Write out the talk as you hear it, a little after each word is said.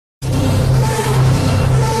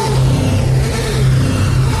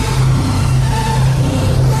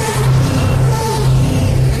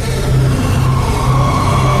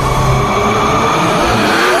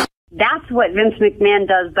what Vince McMahon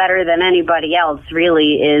does better than anybody else,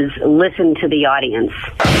 really, is listen to the audience.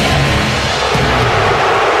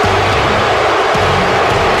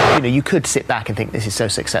 You know, you could sit back and think this is so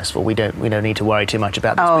successful, we don't need to worry too much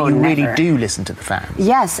about this, Oh, but you never. really do listen to the fans.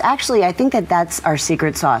 Yes, actually, I think that's our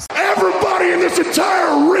secret sauce. Everybody in this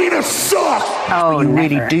entire arena sucks! Oh, But you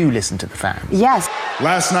never. really do listen to the fans. Yes.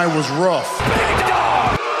 Last night was rough.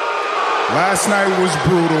 Last night was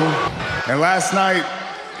brutal. And last night,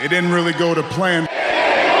 it didn't really go to plan.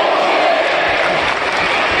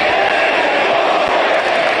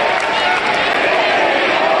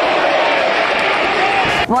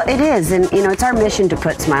 Well, it is, and you know, it's our mission to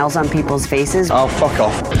put smiles on people's faces. Oh, fuck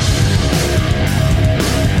off.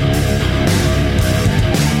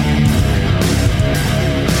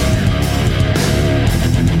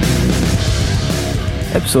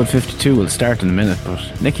 Episode 52 will start in a minute, but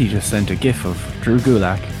Nikki just sent a gif of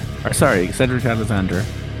Cedric Alexander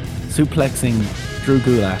suplexing Drew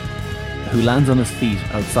Gulak, who lands on his feet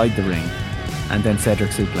outside the ring, and then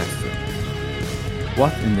Cedric suplexes him.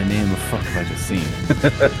 What in the name of fuck have I just seen?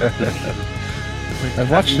 I've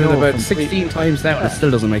watched it about 16 times now and it still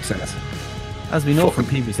doesn't make sense. As we know from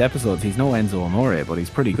previous episodes, he's no Enzo Amore, but he's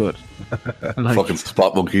pretty good. Like, Fucking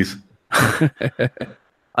spot monkeys.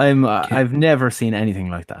 I've never seen anything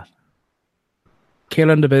like that.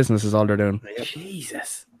 Killing the business is all they're doing.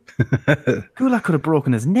 Jesus. Gulak could have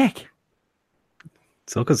broken his neck.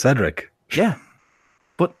 So could Cedric. Yeah.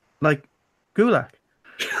 But, like, Gulak.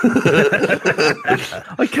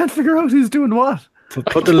 I can't figure out who's doing what.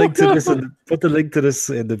 Put the link to this. Put the link to this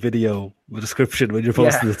in the video description when you're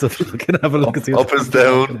posting the stuff. You can have a look. Up is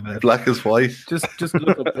down, black is white. Just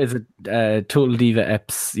look up. Is it Total Diva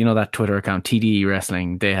Eps? You know that Twitter account, TDE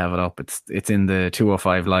Wrestling. They have it up. It's in the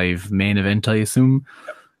 205 Live main event, I assume.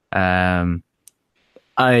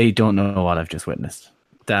 I don't know what I've just witnessed.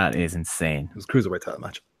 That is insane. It was a cruiserweight title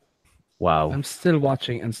match. Wow. I'm still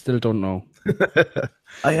watching and still don't know.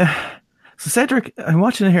 So Cedric, I'm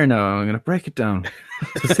watching it here now. I'm going to break it down.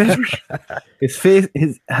 So Cedric, his face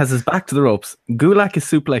has his back to the ropes. Gulak is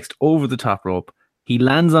suplexed over the top rope. He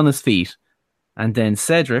lands on his feet, and then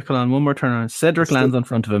Cedric, hold on, one more turn around. Cedric lands on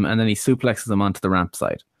front of him, and then he suplexes him onto the ramp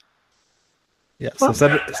side. Yeah, so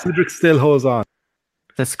Cedric still holds on.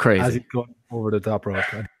 That's crazy. As he's going over the top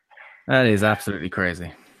rope. Right? That is absolutely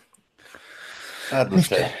crazy.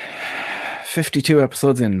 52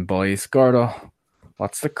 episodes in, boys. Gordo,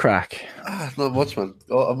 what's the crack? Not much, man.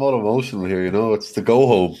 I'm all emotional here, you know. It's the go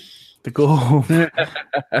home. The go home.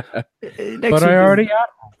 But I already got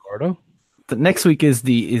home, Gordo. The next week is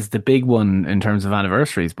the big one in terms of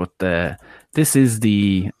anniversaries, but this is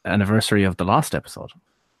the anniversary of the last episode.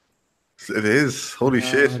 It is. Holy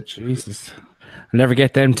shit. Jesus. I'll never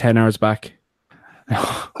get them 10 hours back.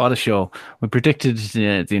 What a show. We predicted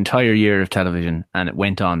the entire year of television, and it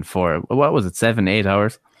went on for, what was it, 7-8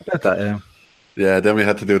 hours? I bet that, yeah. Yeah, then we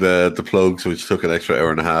had to do the plugs, which took an extra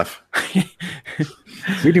hour and a half. We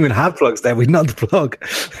didn't even have plugs then. We didn't have the plug.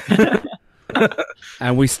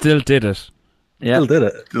 And we still did it. Yeah. Still did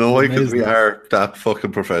it. You know why? Because we are that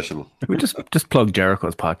fucking professional. We just plug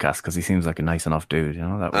Jericho's podcast because he seems like a nice enough dude. You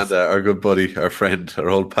know, that was, And our good buddy, our friend, our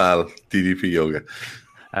old pal, DDP Yoga.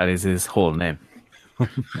 that is his whole name.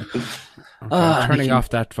 I'm turning off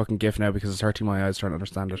that fucking gif now because it's hurting my eyes trying to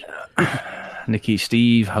understand it. Nikki,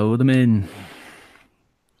 Steve, hold them in.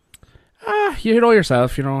 You know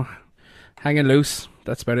yourself, you know, hanging loose.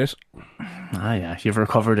 That's about it. Yeah, you've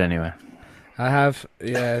recovered anyway. I have,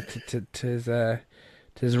 yeah. Tis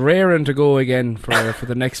raring to go again for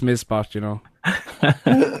the next Miz spot, you know.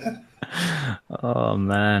 Oh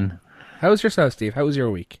man. How's yourself, Steve? How was your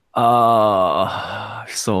week?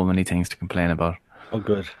 So many things to complain about. Oh,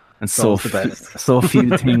 good. And so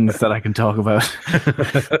few things that I can talk about.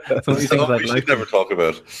 So many things We should never talk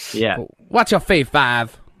about. Yeah. What's your fave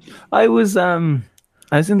five? I was in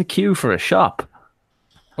the queue for a shop.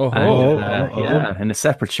 Yeah, in a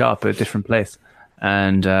separate shop, a different place.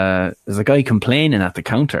 And there's a guy complaining at the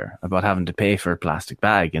counter about having to pay for a plastic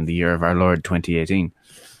bag in the year of our Lord 2018.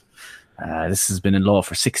 This has been in law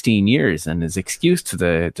for 16 years, and his excuse to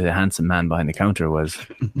the handsome man behind the counter was,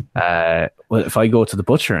 well, if I go to the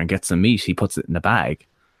butcher and get some meat, he puts it in a bag.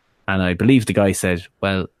 And I believe the guy said,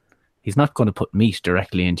 well, he's not going to put meat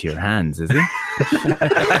directly into your hands, is he?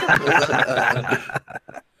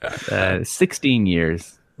 16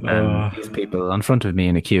 years. And these people in front of me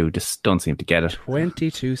in a queue just don't seem to get it.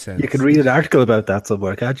 22 cents. You can read an article about that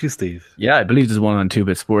somewhere, can't you, Steve? Yeah, I believe there's one on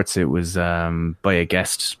 2-Bit Sports. It was by a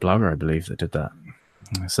guest blogger, I believe, that did that.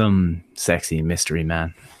 Some sexy mystery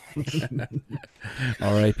man.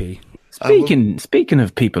 R.I.P. Speaking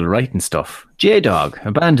of people writing stuff, J-Dog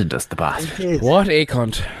abandoned us, the bastard. What a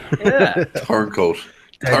cunt. Yeah. Turncoat.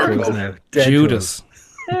 now. Judas.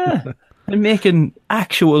 Yeah. And making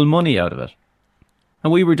actual money out of it.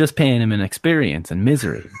 And we were just paying him in experience and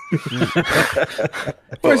misery.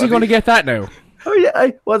 Where's he going to get that now? Oh yeah,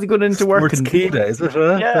 was he going into work? Sportskeeda, is it?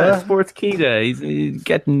 Yeah, Sportskeeda. He's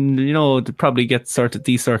getting, to probably get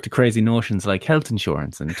these sort of crazy notions like health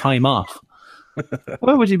insurance and time off.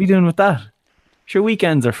 What would you be doing with that? Sure,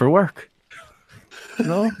 weekends are for work.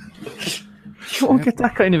 You won't get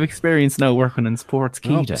that kind of experience now working in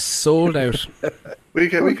Sportskeeda. Sold out.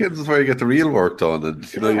 Weekends is where you get the real work done, and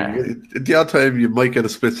at the odd time you might get a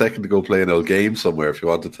split second to go play an old game somewhere if you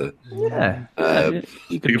wanted to. Yeah,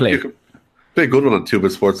 you could play. You could play a good one on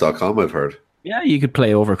 2bitsports.com, I've heard. Yeah, you could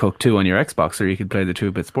play Overcooked 2 on your Xbox, or you could play the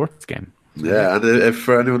 2-Bit Sports game. Yeah, and if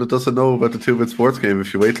for anyone that doesn't know about the 2-Bit Sports game,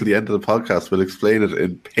 if you wait till the end of the podcast, we'll explain it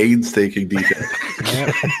in painstaking detail.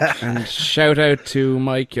 And shout out to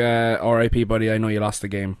Mike, RIP buddy, I know you lost the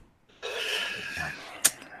game.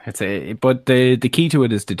 But the key to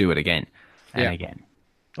it is to do it again and again.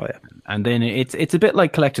 Oh yeah, and then it's a bit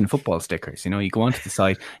like collecting football stickers. You go onto the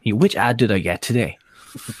site, which ad did I get today?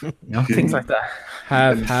 Things like that.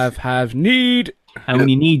 Have, need. And when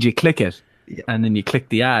you need, you click it, and then you click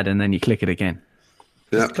the ad, and then you click it again.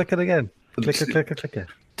 Just click it again. Click it.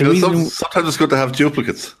 Sometimes it's good to have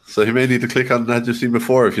duplicates, so you may need to click on an ad you've seen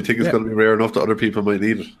before if you think it's going to be rare enough that other people might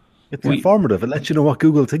need it. It's informative. It lets you know what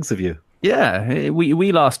Google thinks of you. Yeah,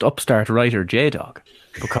 we lost upstart writer J-Dog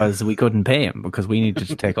because we couldn't pay him because we needed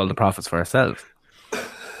to take all the profits for ourselves.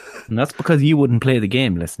 And that's because you wouldn't play the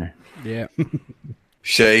game, listener. Yeah.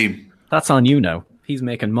 Shame. That's on you now. He's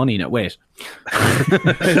making money now. Wait.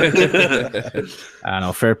 I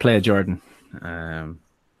know. Fair play, Jordan.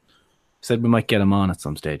 Said we might get him on at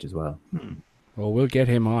some stage as well. Well, we'll get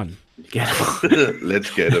him on. Let's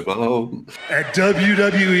get him on. At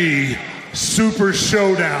WWE Super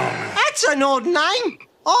Showdown. That's an odd name.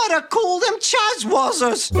 I'd have called them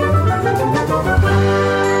Chazwazzers.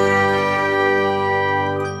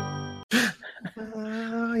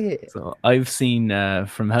 Yeah. So I've seen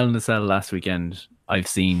from Hell in a Cell last weekend. I've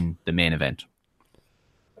seen the main event.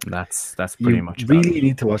 That's pretty much. Really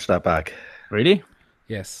need to watch that back. Really?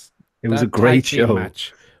 Yes. It was a great show.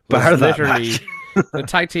 Match was literally the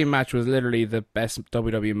tag team match was literally the best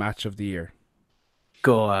WWE match of the year.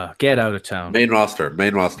 Go get out of town. Main roster.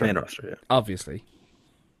 Yeah. Obviously.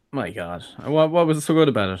 My God, what was so good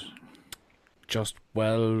about it? Just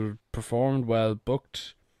well performed, well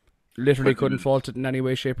booked. Literally couldn't fault it in any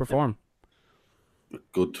way, shape, or form.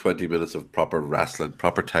 Good 20 minutes of proper wrestling,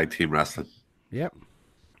 proper tag team wrestling. Yep.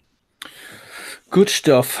 Good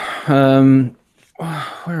stuff. Where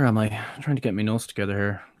am I? I'm trying to get my notes together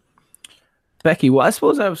here. Becky, well, I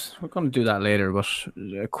suppose we're going to do that later, but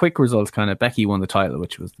quick results kind of. Becky won the title,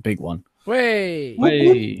 which was the big one.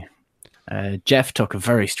 Way. Jeff took a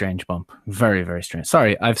very strange bump. Very, very strange.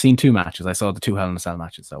 Sorry, I've seen 2 matches. I saw the 2 Hell in a Cell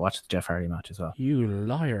matches. I watched the Jeff Hardy match as well. You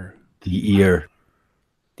liar. The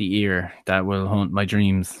ear that will haunt my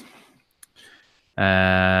dreams.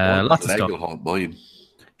 Lots of stuff. Will haunt mine.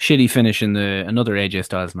 Shitty finish in another AJ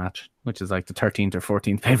Styles match, which is like the 13th or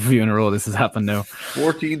 14th pay-per-view in a row this has happened now.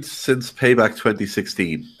 14th since Payback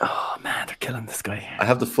 2016. Oh man, they're killing this guy. I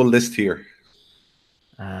have the full list here.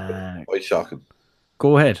 Quite shocking.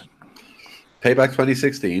 Go ahead. Payback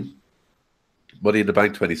 2016, Money in the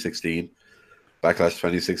Bank 2016, Backlash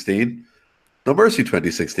 2016, No Mercy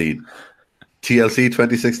 2016, TLC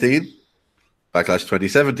 2016, Backlash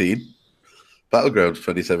 2017, Battleground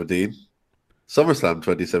 2017, SummerSlam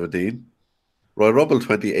 2017, Royal Rumble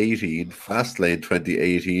 2018, Fastlane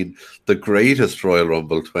 2018, The Greatest Royal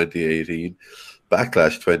Rumble 2018,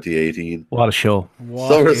 Backlash 2018. What a show.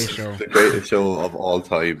 SummerSlam, the greatest show of all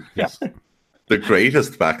time. Yeah. The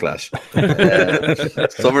greatest Backlash.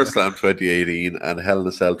 SummerSlam 2018 and Hell in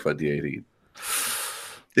a Cell 2018.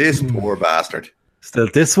 This poor bastard. Still,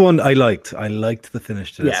 this one I liked. I liked the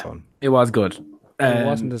finish to this one. It was good. It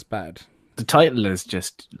wasn't as bad. The title is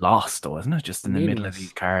just lost, though, isn't it? Just in the middle of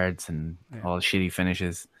these cards and all the shitty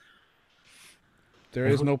finishes. There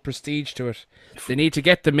is no prestige to it. They need to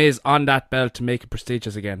get the Miz on that belt to make it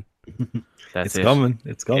prestigious again. It's coming.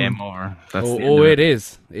 It's coming. Game over. It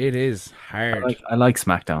is. It is hard. I like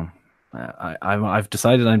SmackDown. I've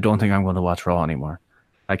decided I don't think I'm going to watch Raw anymore.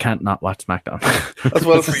 I can't not watch SmackDown. That's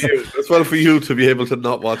well for you. That's well for you to be able to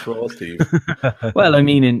not watch Raw, Steve. Well, I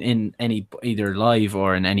mean, in any either live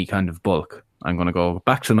or in any kind of bulk, I'm going to go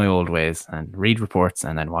back to my old ways and read reports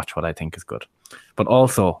and then watch what I think is good. But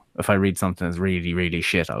also, if I read something that's really, really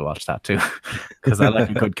shit, I'll watch that too because I like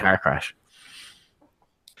a good car crash.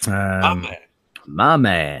 My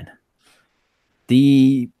man.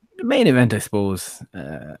 The main event, I suppose,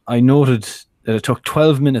 I noted that it took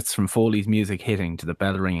 12 minutes from Foley's music hitting to the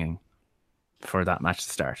bell ringing for that match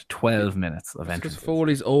to start. 12 minutes of entrance. Because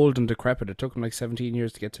Foley's old and decrepit. It took him like 17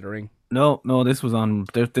 years to get to the ring. No, this was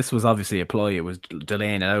obviously a ploy. It was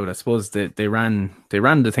delaying it out. I suppose they ran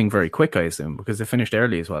the thing very quick, I assume, because they finished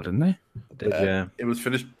early as well, didn't they? Yeah. It was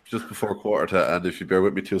finished just before quarter to, and if you bear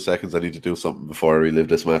with me 2 seconds, I need to do something before I relive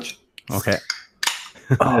this match. Okay.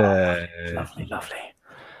 Lovely.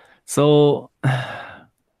 So,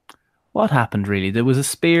 what happened really? There was a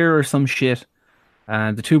spear or some shit,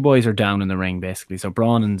 and the two boys are down in the ring basically. So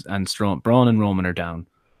Braun and Roman are down,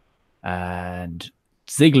 and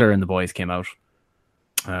Ziggler and the boys came out.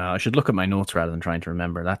 I should look at my notes rather than trying to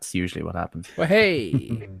remember. That's usually what happens. Well,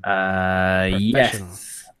 hey.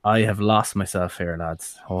 Yes, I have lost myself here,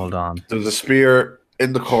 lads. Hold on. There was a spear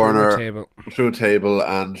in the corner through a table,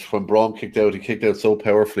 and when Braun kicked out, he kicked out so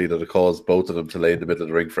powerfully that it caused both of them to lay in the middle of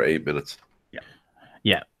the ring for 8 minutes.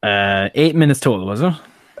 Yeah. 8 minutes total, was it?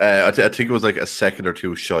 I think it was like a second or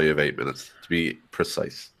two shy of 8 minutes, to be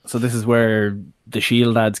precise. So this is where the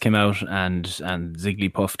Shield lads came out and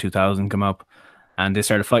Zigglypuff 2000 come up, and they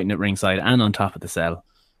started fighting at ringside and on top of the cell.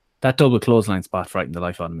 That double clothesline spot frightened the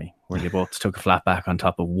life out of me, where they both took a flat back on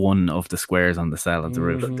top of one of the squares on the cell at the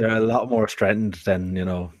roof. They're a lot more strengthened than,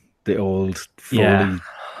 the old Foley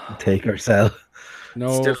Taker cell.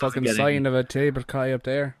 No still fucking sign of a table Kai up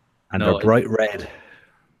there. And they're bright red.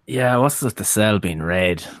 Yeah, what's with the cell being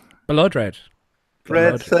red? Blood red.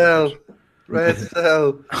 Red cell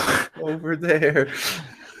over there.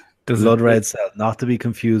 Blood red cell, not to be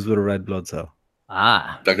confused with a red blood cell.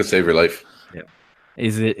 That could save your life. Yeah.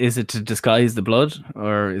 Is it to disguise the blood,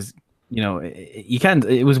 or is you can't?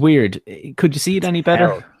 It was weird. Could you see it any better?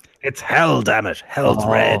 Hell. It's hell, damn it! Hell's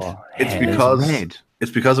red.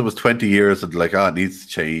 It's because it was 20 years and it needs to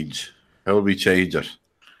change. How will we change it?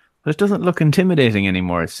 But it doesn't look intimidating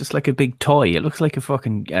anymore. It's just like a big toy. It looks like a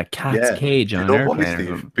fucking cat's cage on an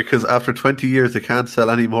airplane. Because after 20 years, they can't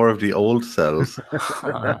sell any more of the old cells.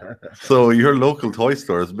 So your local toy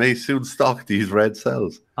stores may soon stock these red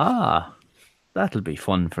cells. That'll be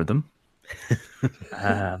fun for them.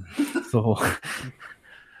 So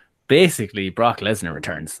basically, Brock Lesnar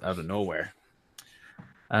returns out of nowhere.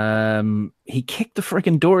 He kicked the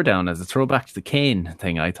freaking door down as a throwback to the Kane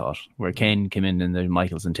thing, I thought, where Kane came in the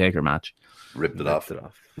Michaels and Taker match. Ripped it off.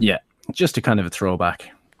 Yeah, just a kind of a throwback.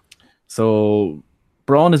 So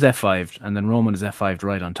Braun is F5'd, and then Roman is F5'd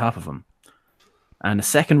right on top of him. And a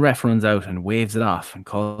second ref runs out and waves it off and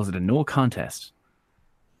calls it a no contest.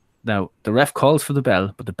 Now, the ref calls for the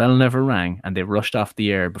bell, but the bell never rang, and they rushed off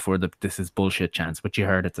the air before this is bullshit chance, which you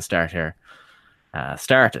heard at the start here,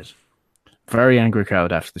 started. Very angry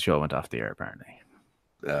crowd after the show went off the air, apparently.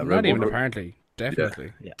 Not even apparently.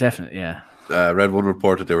 Definitely. Yeah. Definitely, yeah. Red One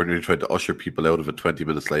reported they were nearly trying to usher people out of it 20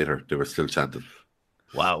 minutes later. They were still chanting.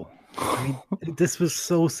 Wow. This was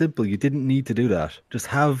so simple. You didn't need to do that. Just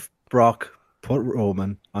have Brock put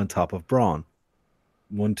Roman on top of Braun.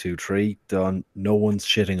 1, 2, 3, done. No one's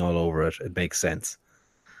shitting all over it. It makes sense.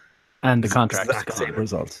 And the contract's gone. Same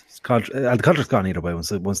results. The contract's gone either way. Once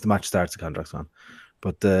the match starts, the contract's gone.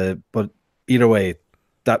 But either way,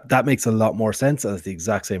 that makes a lot more sense as the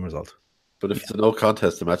exact same result. But if it's a no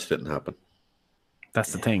contest, the match didn't happen.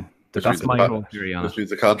 That's the thing. That's my whole theory on it. Which means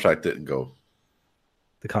the contract didn't go.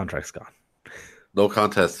 The contract's gone. No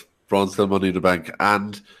contest. Braun's still Money in the Bank,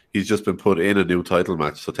 and he's just been put in a new title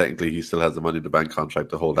match, so technically he still has the Money in the Bank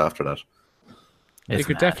contract to hold after that. They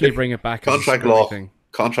could definitely bring it back. Contract law.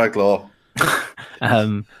 Contract law.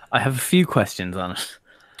 I have a few questions on it.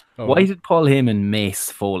 Why did Paul Heyman mace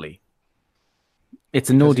Foley? It's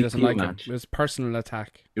a no DQ match. It was personal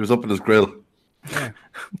attack. He was up in his grill. Yeah.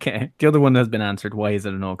 Okay. The other one has been answered. Why is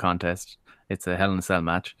it a no contest? It's a Hell in a Cell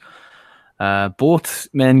match. Both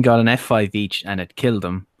men got an F5 each, and it killed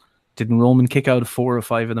them. Didn't Roman kick out 4 or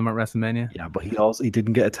 5 of them at WrestleMania? Yeah, but he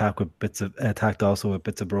didn't get attacked with bits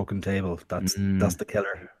of broken table. That's the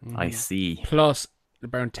killer. I see. Plus,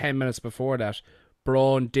 about 10 minutes before that,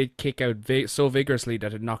 Braun did kick out so vigorously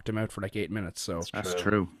that it knocked him out for like 8 minutes. So that's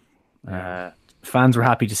true. Fans were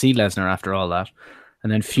happy to see Lesnar after all that,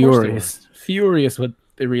 and then furious when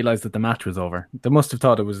they realized that the match was over. They must have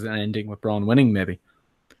thought it was an ending with Braun winning, maybe,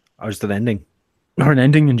 or just an ending, or an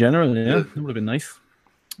ending in general. Yeah, it would have been nice.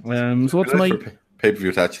 So what's my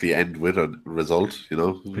pay-per-view to actually end with a result?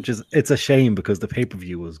 It's a shame because the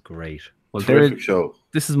pay-per-view was great. Well, terrific show.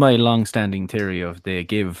 This is my long-standing theory of they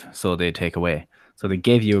give so they take away. So they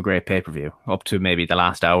gave you a great pay-per-view up to maybe the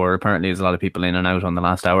last hour. Apparently, there's a lot of people in and out on the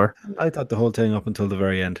last hour. I thought the whole thing up until the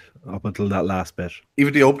very end, up until that last bit.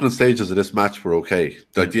 Even the opening stages of this match were okay.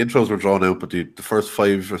 Like the intros were drawn out, but the first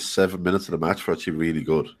 5 or 7 minutes of the match were actually really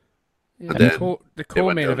good. Yeah, the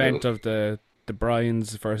co-main event of the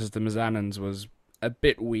Bryans versus the Mizannins was a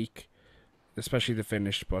bit weak, especially the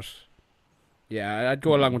finish. But yeah, I'd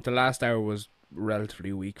go along with the last hour was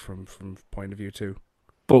relatively weak from point of view too.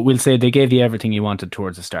 But we'll say they gave you everything you wanted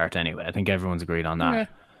towards the start anyway. I think everyone's agreed on that.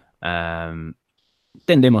 Yeah.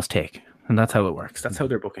 Then they must take. And that's how it works. That's how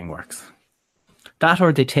their booking works. That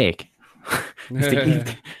or they take. They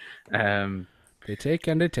take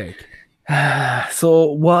and they take.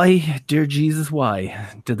 So why, dear Jesus, why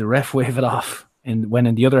did the ref wave it off? When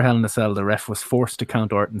in the other Hell in a Cell, the ref was forced to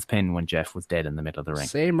count Orton's pin when Jeff was dead in the middle of the ring.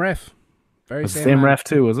 Same ref. Same ref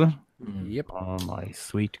too, was it? Yep. Oh my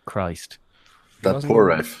sweet Christ. That poor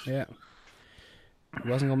ref. Yeah. He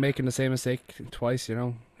wasn't going to make the same mistake twice, you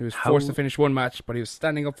know. He was forced to finish one match, but he was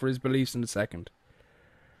standing up for his beliefs in the second.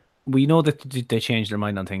 We know that they change their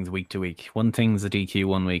mind on things week to week. One thing's a DQ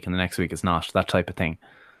one week and the next week is not. That type of thing.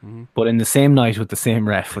 Mm-hmm. But in the same night with the same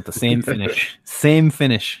ref, with the same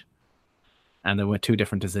finish, and there were 2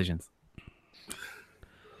 different decisions.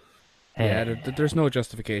 Yeah, there's no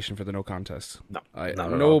justification for the no contest. No,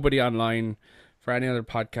 nobody online for any other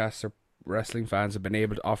podcasts or wrestling fans have been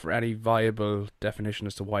able to offer any viable definition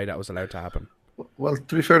as to why that was allowed to happen. Well,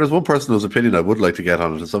 to be fair, there's one person whose opinion I would like to get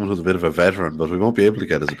on it, and someone who's a bit of a veteran, but we won't be able to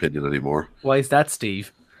get his opinion anymore. Why is that,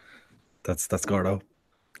 Steve? That's Gordo.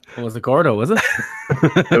 Oh, was it Gordo, was it?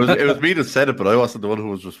 it was me that said it, but I wasn't the one who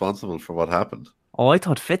was responsible for what happened. Oh, I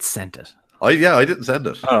thought Fitz sent it. I didn't send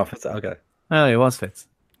it. Oh, Fitz, okay. Oh, it was Fitz.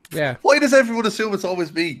 Yeah. Why does everyone assume it's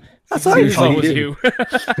always me? That's always you.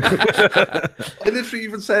 I literally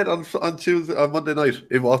even said on Monday night,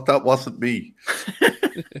 that wasn't me.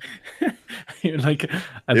 You're like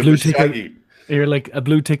a blue ticket. You're like a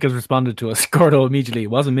blue ticket responded to us. Gordo immediately.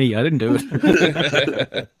 It wasn't me. I didn't do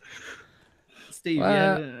it. Steve,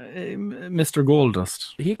 Mr. Goldust.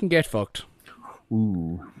 He can get fucked.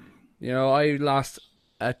 Ooh. You know, I lost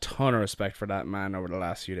a ton of respect for that man over the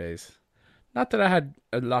last few days. Not that I had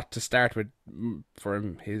a lot to start with for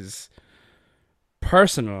him. His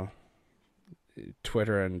personal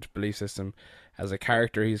Twitter and belief system as a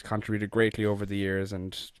character, he's contributed greatly over the years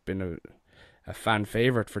and been a fan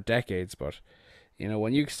favorite for decades. But, you know,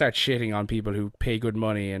 when you start shitting on people who pay good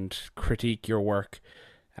money and critique your work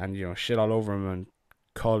and, you know, shit all over them and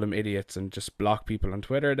call them idiots and just block people on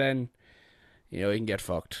Twitter, then, you know, you can get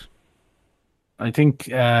fucked. I think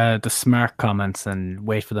the smart comments and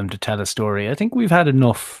wait for them to tell a story. I think we've had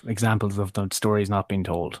enough examples of the stories not being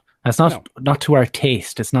told. It's not to our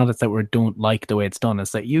taste. It's not that we don't like the way it's done.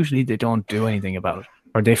 It's that usually they don't do anything about it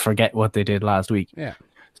or they forget what they did last week. Yeah.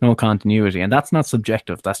 There's no continuity, and that's not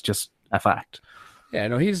subjective. That's just a fact. Yeah,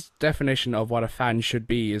 no, his definition of what a fan should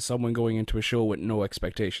be is someone going into a show with no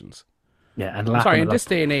expectations. Yeah, and in this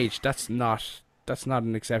day and age, that's not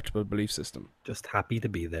an acceptable belief system. Just happy to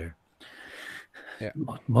be there. Yeah,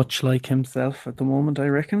 much like himself at the moment, I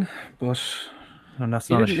reckon. But and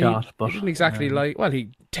that's not a shot. But he didn't exactly like. Well,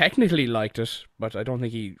 he technically liked it, but I don't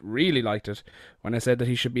think he really liked it. When I said that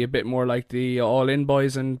he should be a bit more like the All In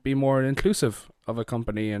boys and be more inclusive of a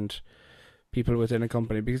company and people within a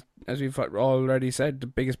company, because as we've already said, the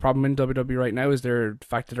biggest problem in WWE right now is the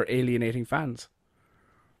fact that they're alienating fans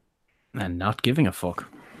and not giving a fuck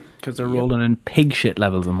because they're rolling in pig shit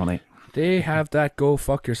levels of money. They have that go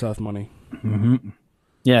fuck yourself money. Mm-hmm.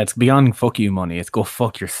 Yeah, it's beyond fuck you money. It's go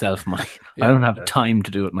fuck yourself money. Yeah, I don't have time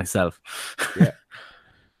to do it myself. Yeah.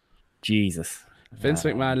 Jesus. Vince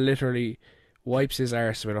McMahon literally wipes his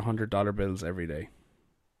arse with $100 bills every day.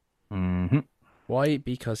 Mm-hmm. Why?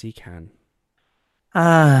 Because he can.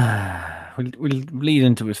 We'll lead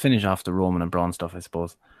into it, finish off the Roman and Braun stuff, I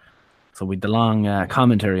suppose. So with the long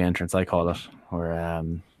commentary entrance, I call it, where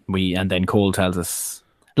and then Cole tells us,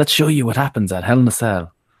 let's show you what happens at Hell in a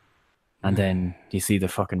Cell. And then you see the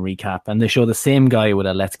fucking recap, and they show the same guy with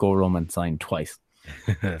a "Let's Go Roman" sign twice.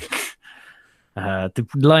 The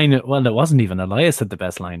line, well, it wasn't even Elias had the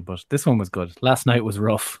best line, but this one was good. Last night was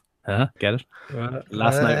rough. Huh? Get it?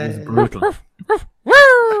 Last night was brutal.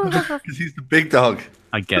 Because he's the big dog.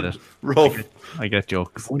 I get it. Rough. I get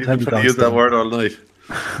jokes. He's been trying to use that word all night.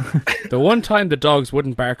 The one time the dogs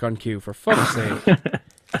wouldn't bark on cue, for fuck's sake.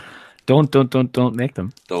 Don't make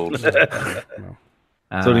them. Don't. No.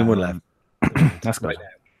 There's only one left. That's good. Right now,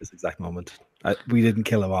 this exact moment. We didn't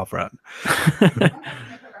kill him off, Rat.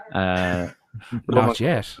 Not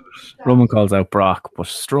yet. Roman calls out Brock, but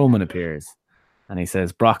Strowman appears. And he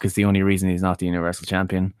says Brock is the only reason he's not the Universal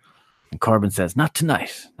Champion. And Corbin says, not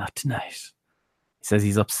tonight, not tonight. He says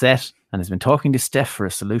he's upset and has been talking to Steph for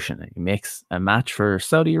a solution. He makes a match for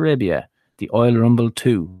Saudi Arabia, the Oil Rumble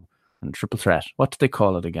 2 and Triple Threat. What do they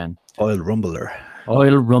call it again? Oil Rumbler.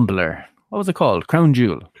 Oil Rumbler. What was it called? Crown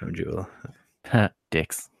Jewel. Crown Jewel.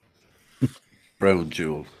 Dicks. Brown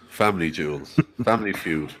Jewel. Family Jewels. Family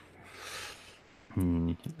Feud.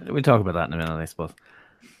 We'll talk about that in a minute, I suppose.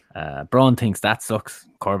 Braun thinks that sucks.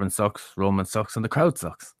 Corbin sucks. Roman sucks. And the crowd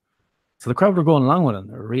sucks. So the crowd were going along with him.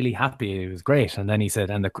 They were really happy. It was great. And then he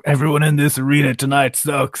said, and everyone in this arena tonight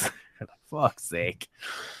sucks. For fuck's sake.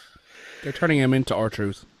 They're turning him into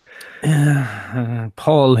R-Truth.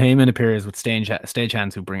 Paul Heyman appears with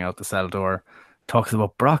stagehands who bring out the cell door. Talks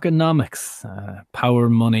about Brockonomics, power,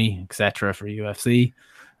 money, etc. for UFC.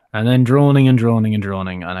 And then droning.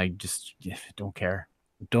 And I just don't care.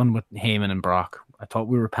 I'm done with Heyman and Brock. I thought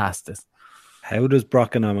we were past this. How does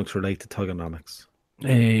Brockonomics relate to Tugonomics?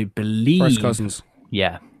 I believe first cousins.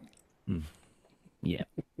 Yeah. Yeah.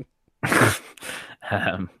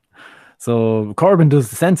 So Corbin does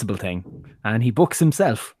the sensible thing and he books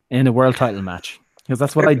himself in a world title match because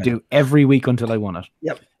that's what I do every week until I won it.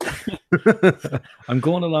 Yep. I'm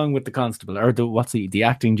going along with the constable or the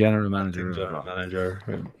acting general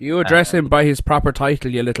manager. You address him by his proper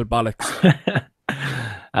title, you little bollocks.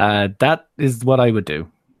 That is what I would do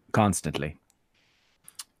constantly.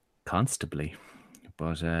 Constably.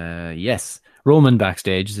 But yes, Roman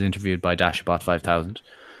backstage is interviewed by Dashbot 5000.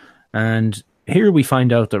 And here we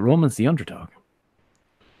find out that Roman's the underdog.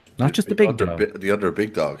 Not just the big dog. The under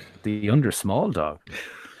big dog. The under small dog. And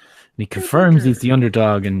he confirms he's the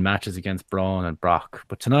underdog in matches against Braun and Brock.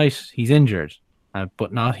 But tonight he's injured.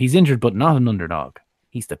 He's injured but not an underdog.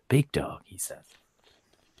 He's the big dog, he says.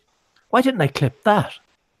 Why didn't I clip that?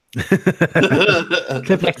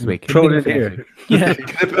 Clip next week. Throw it in here. Yeah.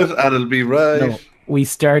 Clip it and it'll be right. No, we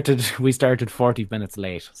started 40 minutes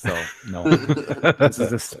late, so no. This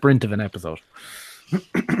is a sprint of an episode.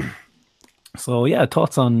 So yeah,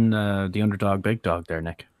 thoughts on the underdog big dog there,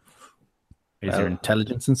 Nick? Is your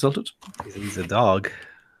intelligence insulted? He's a dog.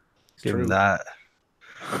 Give him that.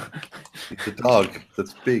 It's a dog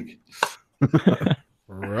that's big.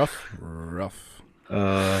 Rough.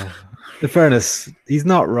 In fairness, he's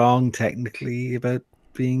not wrong technically about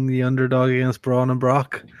being the underdog against Braun and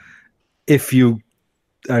Brock. If you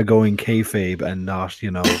are going kayfabe and not,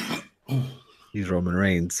 he's Roman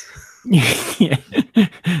Reigns. Yeah,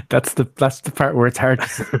 that's the part where it's hard to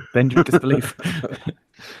suspend your disbelief.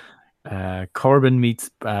 Corbin meets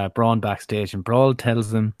Braun backstage, and Braun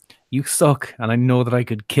tells him, "You suck, and I know that I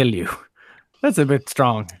could kill you." That's a bit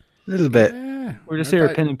strong. A little bit. Yeah, we're just here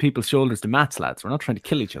pinning people's shoulders to mats, lads. We're not trying to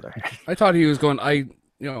kill each other. I thought he was going, I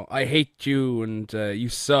hate you, and you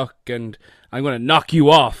suck, and I'm going to knock you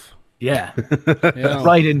off. Yeah.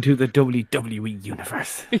 Right into the WWE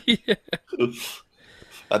universe. Yeah.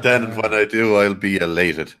 And then when I do, I'll be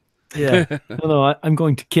elated. Yeah. No, I'm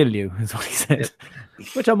going to kill you, is what he said.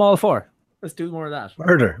 Which I'm all for. Let's do more of that.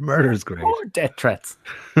 Murder is great. More death threats.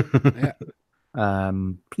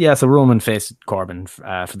 Yeah. So Roman faced Corbin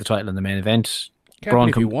for the title in the main event. Can't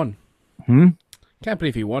believe he won. Can't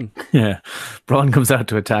believe he won. Yeah. Braun comes out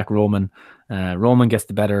to attack Roman. Roman gets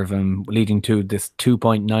the better of him, leading to this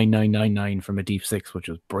 2.9999 from a deep six, which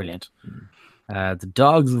was brilliant. The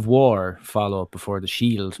Dogs of War follow up before the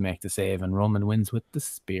Shield make the save, and Roman wins with the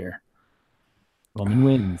spear. Roman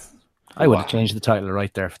wins. I would have changed the title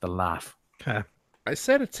right there for the laugh. I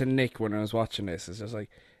said it to Nick when I was watching this. It's just like,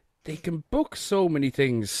 they can book so many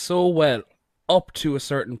things so well up to a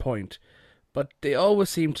certain point, but they always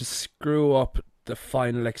seem to screw up the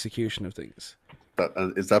final execution of things.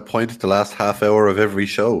 Is that point the last half hour of every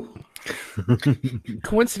show?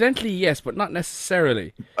 Coincidentally, yes, but not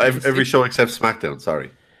necessarily. Every show except SmackDown,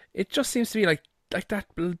 sorry. It just seems to be like that,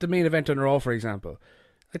 the main event on Raw, for example.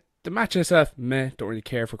 Like, the match itself, don't really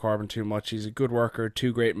care for Corbin too much. He's a good worker,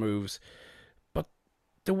 2 great moves. But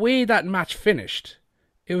the way that match finished,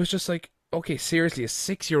 it was just like, okay, seriously, a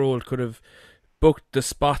 6-year-old could have booked the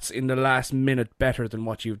spots in the last minute better than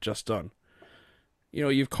what you've just done.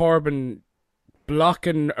 You've Corbin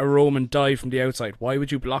blocking a Roman dive from the outside. Why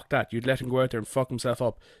would you block that? You'd let him go out there and fuck himself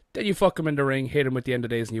up. Then you fuck him in the ring, hit him with the end of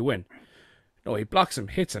days, and you win. No, he blocks him,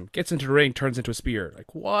 hits him, gets into the ring, turns into a spear. Like,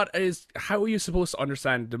 how are you supposed to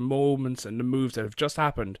understand the moments and the moves that have just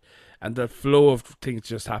happened and the flow of things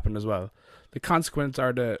just happened as well? The consequence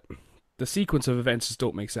are the sequence of events just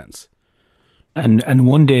don't make sense. And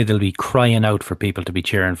one day they'll be crying out for people to be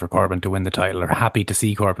cheering for Corbin to win the title or happy to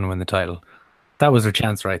see Corbin win the title. That was their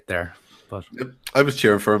chance right there. But I was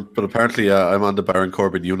cheering for him, but apparently I'm on the Baron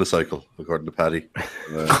Corbin unicycle, according to Paddy.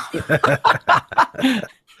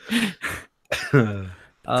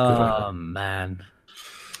 Oh man.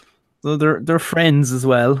 So they're friends as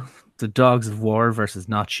well. The Dogs of War versus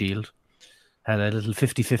Not Shield. Had a little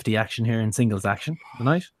 50-50 action here in singles action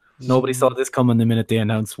tonight. Nobody saw this coming the minute they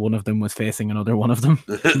announced one of them was facing another one of them.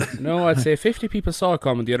 No, I'd say 50 people saw it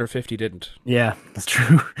coming, the other 50 didn't. Yeah, that's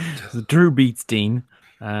true. So Drew beats Dean,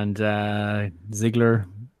 and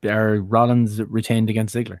Rollins retained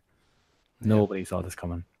against Ziggler. Nobody saw this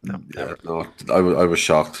coming. No, I was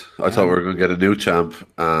shocked. I thought we were going to get a new champ,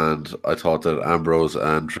 and I thought that Ambrose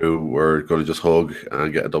and Drew were going to just hug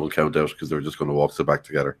and get a double count out because they were just going to walk the back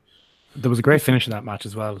together. There was a great finish in that match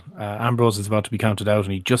as well. Ambrose is about to be counted out,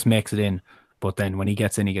 and he just makes it in. But then when he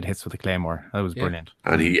gets in, he gets hits with a Claymore. That was brilliant.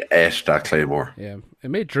 And he ate that Claymore. Yeah,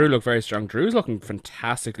 it made Drew look very strong. Drew's looking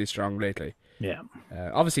fantastically strong lately. Yeah.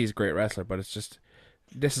 Obviously, he's a great wrestler, but it's just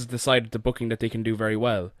this is the side of the booking that they can do very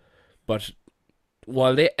well. But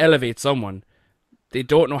while they elevate someone, they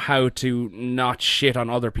don't know how to not shit on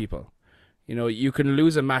other people. You know, you can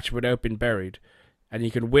lose a match without being buried, and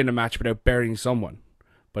you can win a match without burying someone.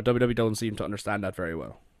 But WWE don't seem to understand that very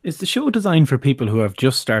well. Is the show designed for people who have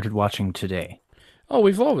just started watching today? Oh,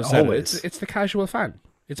 we've always said it. It's the casual fan.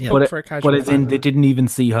 It's booked for a casual fan. But as in, they didn't even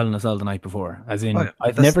see Hell in a Cell the night before. As in,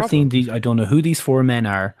 I've never seen these. I don't know who these four men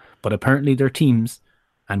are, but apparently they're teams,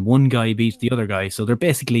 and one guy beats the other guy, so they're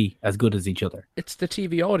basically as good as each other. It's the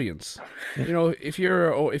TV audience. You know, if you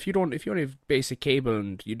only have basic cable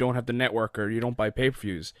and you don't have the network or you don't buy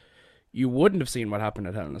pay-per-views, you wouldn't have seen what happened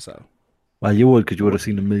at Hell in a Cell. Well, you would, because you would have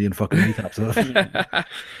seen a million fucking recaps of it.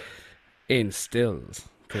 In stills,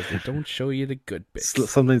 because they don't show you the good bits.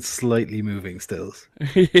 Something slightly moving stills.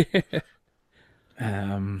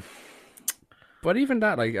 But even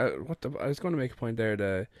that, like, I was going to make a point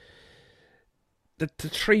there. The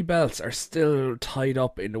three belts are still tied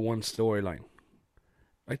up into one storyline.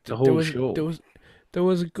 Like the whole show. There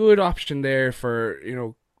was a good option there for, you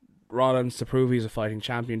know, Rollins to prove he's a fighting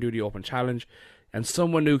champion, do the open challenge. And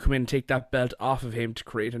someone new come in and take that belt off of him to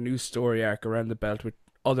create a new story arc around the belt with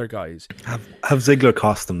other guys. Have Ziggler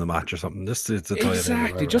cost them the match or something? Just to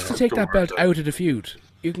exactly, just to take that belt out of the feud.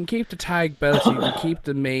 You can keep the tag belt, you can keep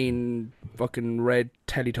the main fucking red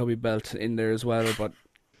Teletubby belt in there as well, but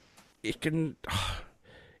it can...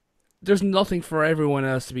 There's nothing for everyone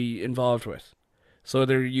else to be involved with. So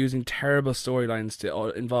they're using terrible storylines to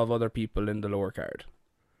involve other people in the lower card.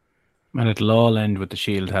 And it'll all end with the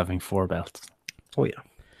Shield having 4 belts. Oh, yeah.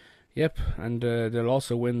 Yep, and they'll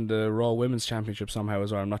also win the Raw Women's Championship somehow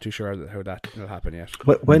as well. I'm not too sure how that will happen yet.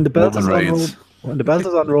 When the belt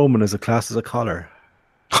is on Roman, is it classed as a collar?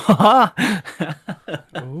 Oh,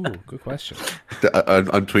 good question.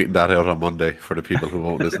 I'm tweeting that out on Monday for the people who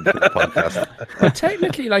won't listen to the podcast. But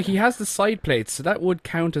technically, like, he has the side plates, so that would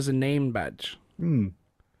count as a name badge.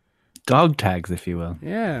 Dog tags, if you will.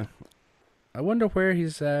 Yeah. I wonder where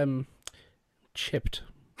he's chipped.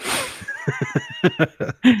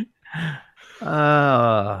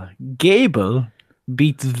 Gable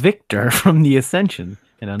beats Victor from the Ascension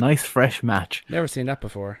in a nice fresh match. Never seen that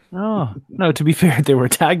before. Oh, no, to be fair, there were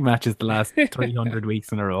tag matches the last 300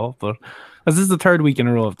 weeks in a row, but this is the 3rd week in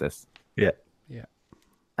a row of this. Yeah.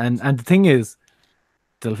 And the thing is,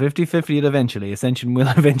 till 50-50 eventually, Ascension will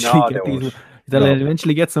eventually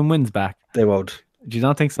eventually get some wins back. They won't. Do you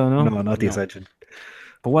not think so, no? No, not the Ascension.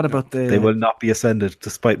 But what about They will not be ascended,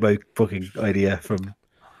 despite my fucking idea from...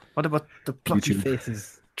 What about the plucky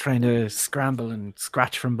faces trying to scramble and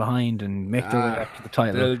scratch from behind and make their way up to the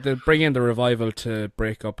title? They'll bring in the Revival to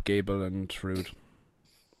break up Gable and Rude.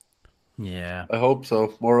 Yeah. I hope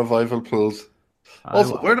so. More Revival pulls.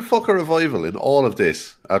 Also, where the fuck are Revival in all of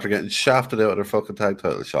this after getting shafted out of their fucking tag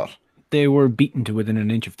title shot? They were beaten to within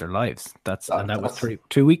an inch of their lives. That was 3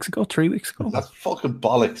 weeks ago, 3 weeks ago. That's fucking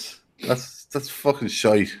bollocks. That's fucking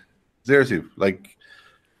shite. Seriously, like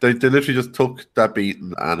they literally just took that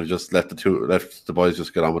beating and have just let the boys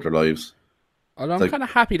just get on with their lives. Although I'm kind of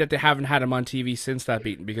happy that they haven't had him on TV since that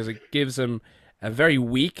beating, because it gives them a very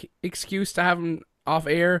weak excuse to have him off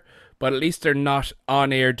air, but at least they're not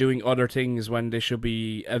on air doing other things when they should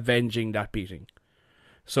be avenging that beating.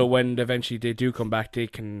 So when eventually they do come back, they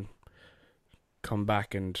can come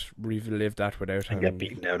back and relive that without and get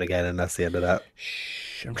beaten down again, and that's the end of that.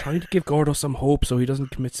 Shh, I'm trying to give Gordo some hope so he doesn't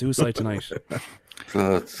commit suicide tonight.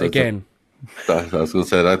 Again. I was going to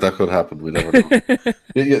say that could happen. We never know.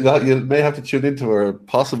 you may have to tune into our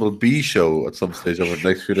possible B show at some stage over the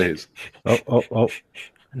next few days. Oh.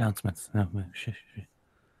 Announcements. No, shh.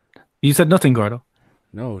 You said nothing, Gordo.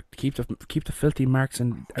 No, keep the filthy marks out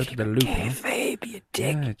of the loop. Hey, babe, you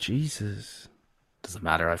dick. Yeah, Jesus. Doesn't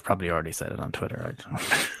matter. I've probably already said it on Twitter.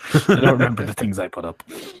 I don't remember the things I put up.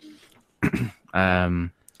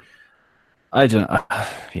 I don't.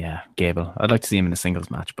 Yeah, Gable. I'd like to see him in a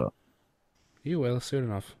singles match, but You will soon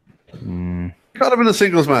enough. Got him in a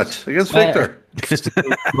singles match against Victor.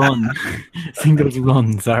 Singles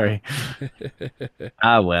run. Sorry.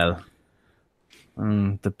 Well.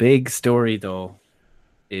 The big story though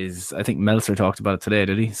is, I think Meltzer talked about it today.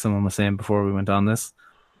 Did he? Someone was saying before we went on this,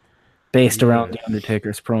 based around the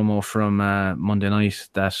Undertaker's promo from Monday night,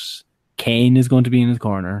 that Kane is going to be in his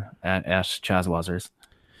corner at Chaz Wazzers.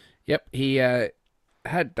 Yep, he had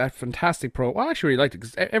that fantastic promo. Well, I actually really liked it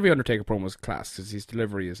because every Undertaker promo was class because his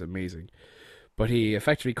delivery is amazing. But he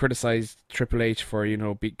effectively criticized Triple H for,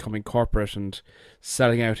 becoming corporate and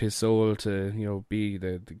selling out his soul to, be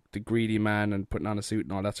the greedy man and putting on a suit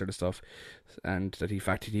and all that sort of stuff. And that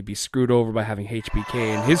he'd be screwed over by having HBK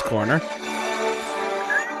in his corner.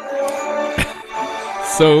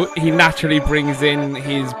 So he naturally brings in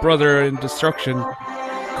his brother in destruction,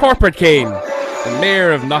 Corporate Kane, the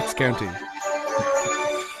mayor of Knox County.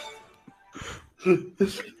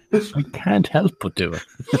 I can't help but do it.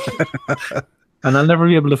 And I'll never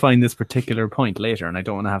be able to find this particular point later, and I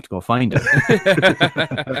don't want to have to go find it.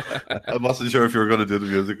 I wasn't sure if you were going to do the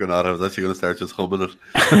music or not. I was actually going to start just humming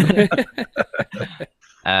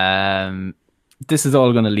it. This is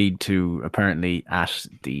all going to lead to, apparently, at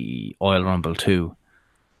the Oil Rumble 2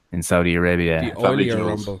 in Saudi Arabia. The Oil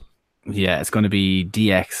Rumble. Yeah, it's going to be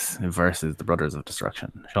DX versus the Brothers of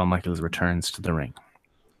Destruction. Shawn Michaels returns to the ring.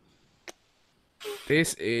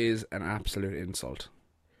 This is an absolute insult.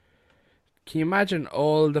 Can you imagine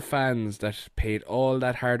all the fans that paid all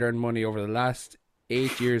that hard-earned money over the last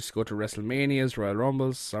 8 years to go to WrestleManias, Royal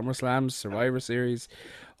Rumbles, SummerSlams, Survivor Series,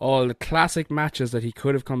 all the classic matches that he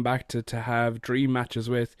could have come back to have dream matches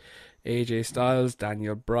with AJ Styles,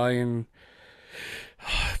 Daniel Bryan.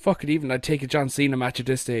 Fuck it, even I'd take a John Cena match at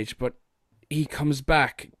this stage, but he comes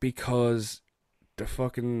back because the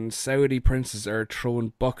fucking Saudi princes are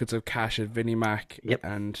throwing buckets of cash at Vinnie Mac,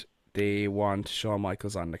 and they want Shawn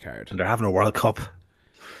Michaels on the card. And they're having a World Cup.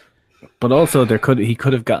 But also, he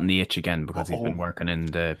could have gotten the itch again because he's been working in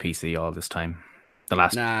the PC all this time, the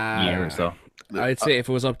last year or so. I'd say if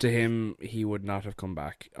it was up to him, he would not have come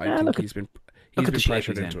back. I think he's been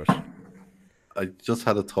pressured into it. I just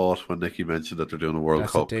had a thought when Nikki mentioned that they're doing a World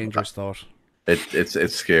Cup. That's a dangerous thought.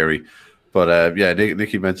 It's scary. But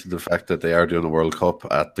Nikki mentioned the fact that they are doing a World Cup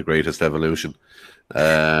at the Greatest Evolution.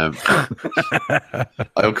 I'm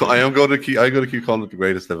going to keep calling it the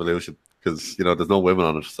Greatest Evolution because there's no women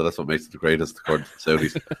on it, so that's what makes it the greatest according to the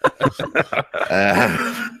Saudis.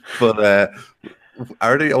 But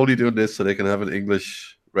are they only doing this so they can have an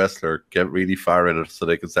English wrestler get really far in it, so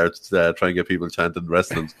they can start trying to get people chanting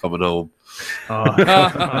wrestling's coming home?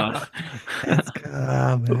 It's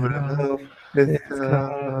coming home.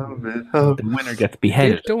 The winner gets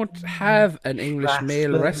beheaded. They don't have an English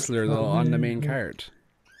male wrestler though on the main card.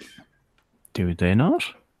 Do they not?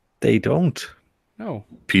 They don't. No.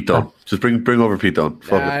 Pete Dunne. Just bring over Pete Dunne.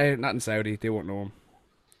 Not in Saudi. They won't know him.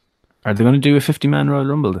 Are they going to do a 50-man Royal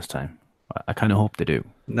Rumble this time? I kind of hope they do.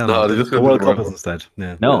 No, they're just going to World Cup instead.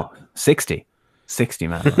 Yeah. No, 60.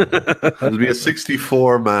 60-man. It'll be a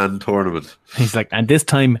 64-man tournament. He's like, and this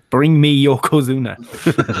time, bring me Yokozuna.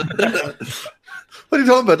 What are you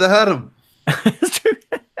talking about? They had him. It's true.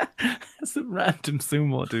 It's a random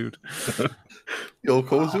sumo dude.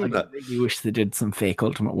 Yokozuna. I really wish they did some fake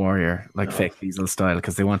Ultimate Warrior, like fake Diesel style,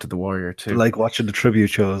 because they wanted the Warrior too. Like watching the tribute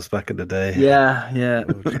shows back in the day. Yeah.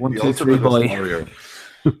 1, 2, 3 boy.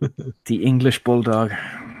 The English Bulldog.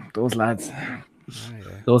 Those lads.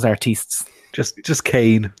 Those artistes. Just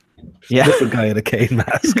Kane. Yeah. Different guy in a Kane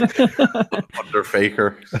mask. Wonder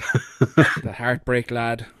Faker. The Heartbreak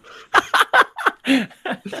Lad.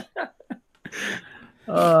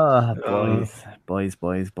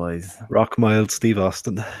 Boys. Rock Mild Steve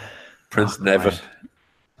Austin. Prince Nevitt.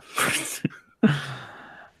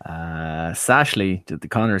 Sashley did the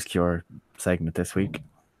Connor's Cure segment this week.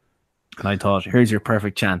 And I thought, here's your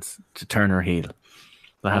perfect chance to turn her heel.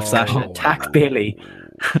 I'll have Sasha attack Bailey.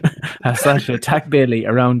 Have Sasha attack Bailey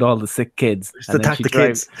around all the sick kids. And then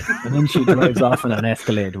she drives off in an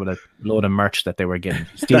Escalade with a load of merch that they were getting.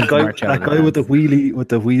 That guy with the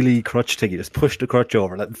wheelie crutch thing, you just push the crutch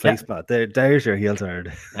over, let him face plant. There's your heel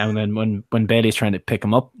turn. And then when Bailey's trying to pick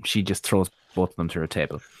him up, she just throws both of them through a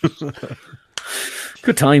table.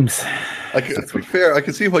 Good times. To be fair, I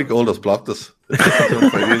can see why Goldust blocked us.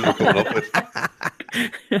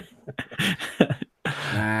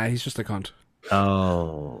 Nah, he's just a cunt.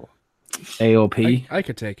 Oh. AOP. I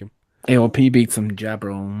could take him. AOP beat some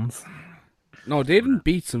jabrones. No, they didn't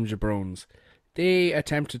beat some jabrones. They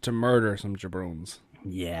attempted to murder some jabrones.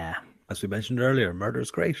 Yeah. As we mentioned earlier, murder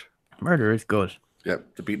is great. Murder is good. Yeah,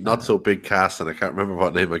 to beat Not So Big Cass, and I can't remember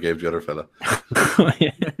what name I gave the other fella.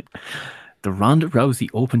 The Ronda Rousey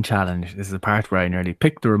Open Challenge is the part where I nearly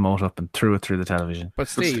picked the remote up and threw it through the television. But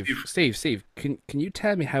Steve, can you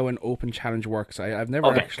tell me how an open challenge works? I've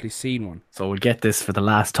never actually seen one. So we'll get this for the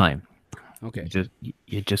last time. Okay.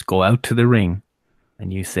 You just go out to the ring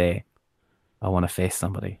and you say, I want to face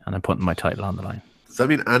somebody, and I'm putting my title on the line. Does that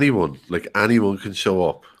mean anyone? Like anyone can show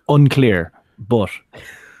up? Unclear, but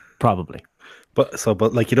probably.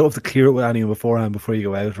 But like you don't have to clear it with anyone beforehand before you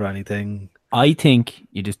go out or anything. I think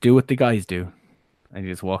you just do what the guys do, and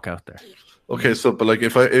you just walk out there. Okay, so but like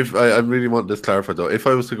if I really want this clarified though, if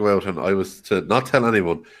I was to go out and I was to not tell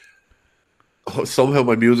anyone, somehow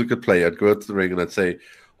my music would play, I'd go out to the ring and I'd say,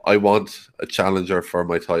 I want a challenger for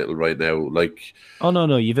my title right now. Like, oh no,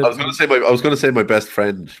 I was going to say my best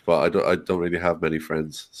friend, but I don't really have many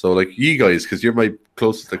friends. So like you guys, because you're my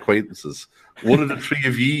closest acquaintances, one of the three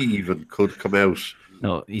of you even could come out.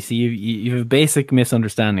 No, you see, you have a basic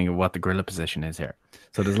misunderstanding of what the gorilla position is here.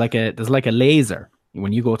 So there's like a laser.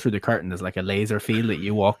 When you go through the curtain, there's like a laser field that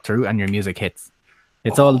you walk through, and your music hits.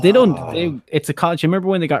 It's all they don't. It's a college. You remember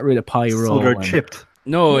when they got rid of pyro? So they're chipped.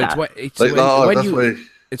 No, yeah.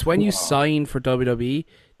 It's when you sign for WWE,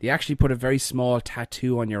 they actually put a very small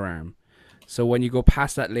tattoo on your arm. So when you go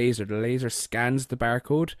past that laser, the laser scans the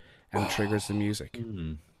barcode and triggers the music.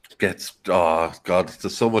 Oh god,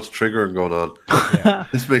 there's so much triggering going on. Yeah.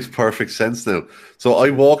 This makes perfect sense now. So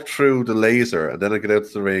I walk through the laser and then I get out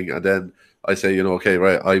to the ring and then I say, okay,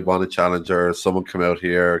 right, I want a challenger, someone come out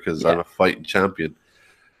here because I'm a fighting champion.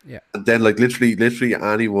 Yeah. And then like literally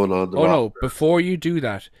anyone on the roster. No, before you do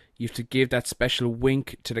that, you have to give that special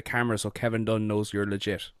wink to the camera so Kevin Dunn knows you're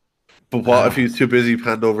legit. But what if he's too busy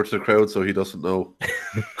panned over to the crowd so he doesn't know?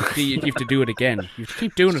 You have to do it again. You have to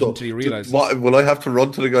keep doing it until you realise. Will I have to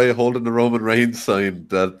run to the guy holding the Roman Reigns sign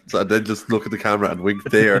and then just look at the camera and wink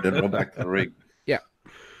there and then run back to the ring? Yeah.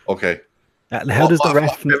 Okay. And how does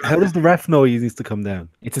the ref know he needs to come down?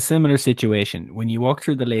 It's a similar situation. When you walk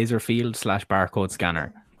through the laser field / barcode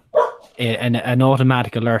scanner, an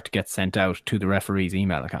automatic alert gets sent out to the referee's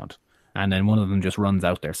email account. And then one of them just runs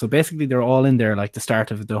out there. So basically, they're all in there like the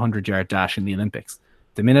start of the 100-yard dash in the Olympics.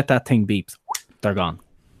 The minute that thing beeps, they're gone.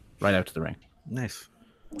 Right out to the ring. Nice.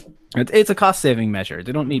 It's a cost-saving measure.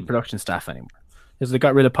 They don't need production staff anymore. Because they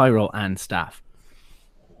got rid of pyro and staff.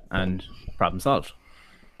 And problem solved.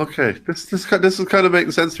 Okay, this is kind of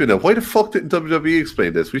making sense to me now. Why the fuck didn't WWE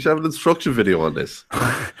explain this? We should have an instruction video on this.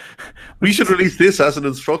 We should release this as an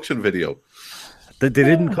instruction video. They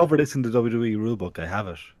didn't cover this in the WWE rulebook. I have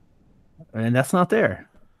it. And that's not there.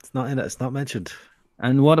 It's not in it. It's not mentioned.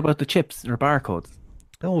 And what about the chips or barcodes?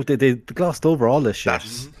 No, they glossed over all this shit.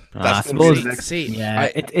 That's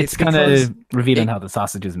it's kind of revealing how the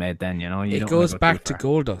sausage is made. Then it goes back to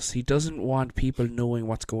Goldust. He doesn't want people knowing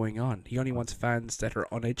what's going on. He only wants fans that are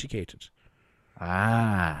uneducated.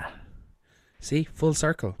 See, full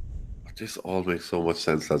circle. This all makes so much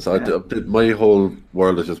sense. My whole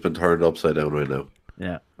world has just been turned upside down right now.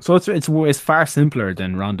 Yeah, so it's far simpler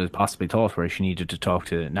than Ronda possibly thought, where she needed to talk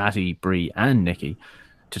to Natty, Brie, and Nikki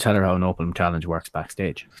to tell her how an open challenge works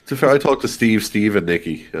backstage. To be fair, I talked to Steve, and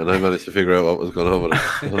Nikki, and I managed to figure out what was going on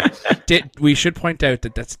with it. We should point out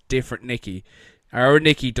that that's different Nikki. Our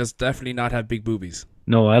Nikki does definitely not have big boobies.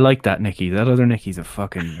 No, I like that Nikki. That other Nikki's a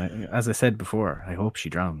fucking... As I said before, I hope she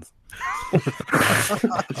drowns.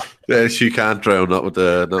 Yeah, she can't drown, not with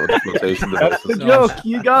the flotation. That's the joke.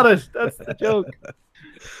 You got it. That's the joke.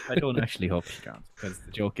 I don't actually hope she drowns, because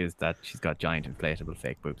the joke is that she's got giant inflatable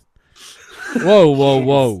fake boobs.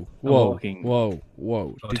 Whoa.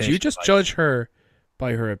 Did you just judge her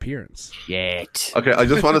by her appearance? Shit. Okay, I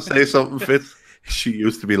just want to say something, Fitz. She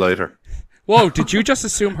used to be lighter. Whoa, did you just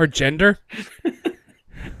assume her gender?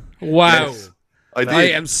 Wow. Yes, I did. I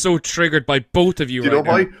am so triggered by both of you. Do you know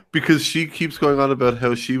why? Because she keeps going on about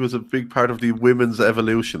how she was a big part of the women's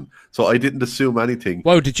evolution. So I didn't assume anything.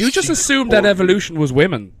 Whoa, did you just assume that evolution was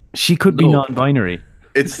women? She could be non-binary.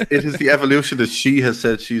 It is the evolution that she has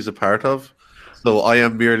said she's a part of. So I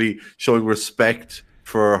am merely showing respect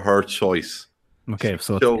for her choice. Okay,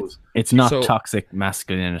 so it's not toxic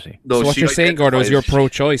masculinity. No, so what you're saying, Gordo, is you're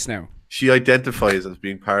pro-choice now. She identifies as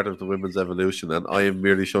being part of the women's evolution, and I am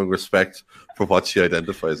merely showing respect for what she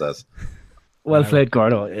identifies as. Well played,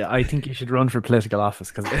 Gordo. I think you should run for political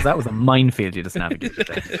office, because that was a minefield you just navigated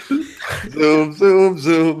there.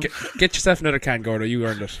 Zoom. Get yourself another can, Gordo. You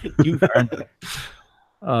earned it. You earned it.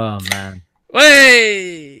 Oh, man.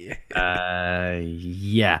 Hey!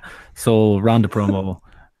 Yeah. So, Ronda promo.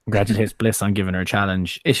 Congratulates Bliss on giving her a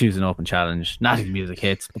challenge. Issues an open challenge. Natty's music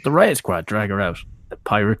hits, but the Riot Squad drag her out. The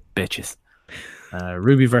pirate bitches.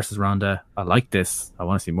 Ruby versus Ronda. I like this. I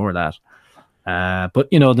want to see more of that. But,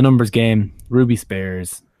 you know, the numbers game, Ruby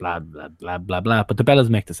spares, blah, blah, blah, blah, blah. But the Bellas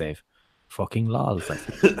make the save. Fucking lols.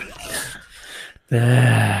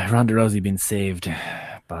 Ronda Rousey being saved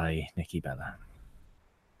by Nikki Bella.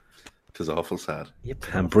 It is awful sad.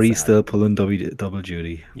 Yep. And Bree still pulling double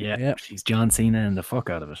duty. Yeah, yep. She's John Cena and the fuck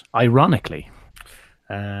out of it. Ironically,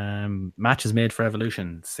 matches made for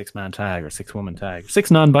Evolution, 6-man tag or 6-woman tag,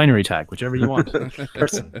 6 non-binary tag, whichever you want.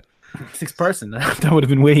 6 person. That would have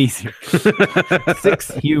been way easier.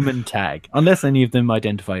 6 human tag, unless any of them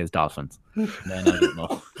identify as dolphins. Then I don't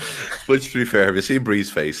know. Which, to be fair, have you seen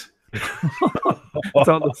Bree's face? It's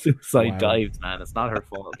all the suicide dives, man. It's not her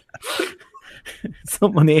fault.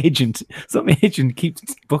 Some agent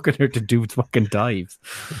keeps booking her to do fucking dives.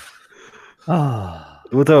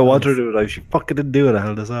 What do I want her to do? She fucking didn't do it. I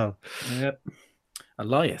held us out. Yep.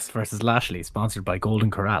 Elias versus Lashley, sponsored by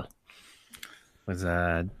Golden Corral.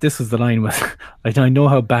 This was the line with I know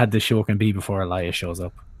how bad this show can be before Elias shows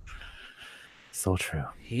up. So true.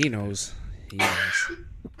 He knows.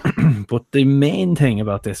 But the main thing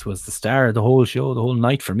about this was the star of the whole show, the whole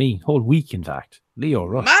night for me, whole week in fact. Lio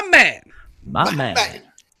Rush. My man.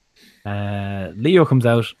 Lio comes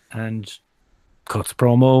out and cuts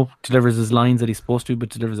promo, delivers his lines that he's supposed to, but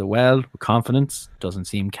delivers it well, with confidence, doesn't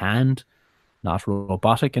seem canned, not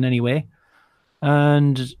robotic in any way.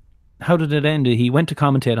 And how did it end? He went to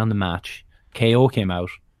commentate on the match. KO came out.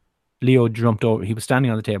 Lio jumped over. He was standing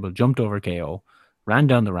on the table, jumped over KO, ran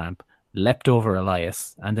down the ramp, leapt over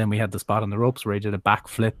Elias, and then we had the spot on the ropes where he did a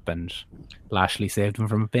backflip and Lashley saved him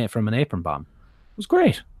from an apron bomb. It was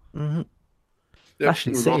great. Mm-hmm. Yeah,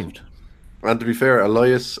 Lashley saved. And to be fair,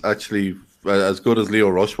 Elias actually, as good as Lio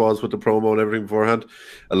Rush was with the promo and everything beforehand,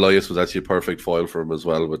 Elias was actually a perfect foil for him as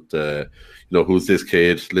well with, who's this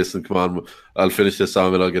kid? Listen, come on, I'll finish this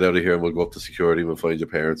song and I'll get out of here and we'll go up to security and we'll find your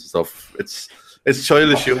parents and stuff. It's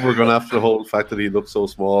childish humor going after the whole fact that he looks so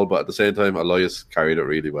small, but at the same time, Elias carried it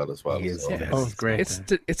really well as well. Oh, great.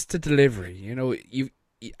 It's the delivery. You know,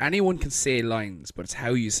 anyone can say lines, but it's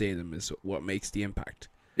how you say them is what makes the impact.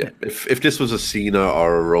 Yeah, if this was a Cena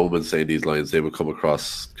or a Roman saying these lines, they would come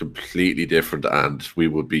across completely different, and we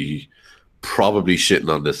would be probably shitting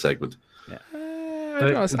on this segment. Yeah.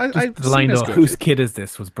 The line though, whose kid is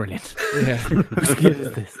this, was brilliant. Yeah. Whose kid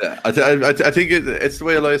is this? I think it's the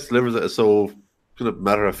way Elias delivers it is so kind of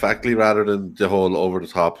matter-of-factly rather than the whole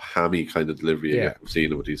over-the-top hammy kind of delivery you get from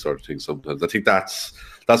Cena with these sort of things sometimes. I think that's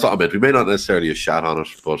what I meant. We may not necessarily have shat on it,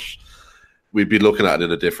 but we'd be looking at it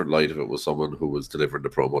in a different light if it was someone who was delivering the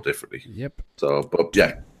promo differently. Yep. So, but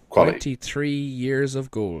yeah, quality. 23 years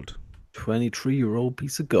of gold. 23-year-old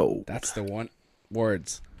piece of gold. That's the one.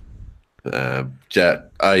 Words.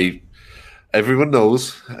 Everyone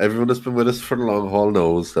knows, everyone that's been with us for the long haul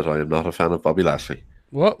knows that I am not a fan of Bobby Lashley.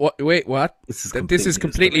 What? Wait, what? This is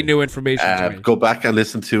completely new information to me. Go back and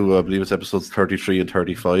listen to, I believe it's episodes 33 and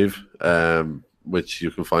 35, which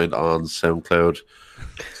you can find on SoundCloud,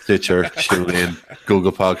 Stitcher, TuneIn,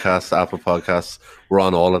 Google Podcasts, Apple Podcasts. We're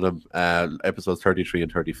on all of them. Episodes 33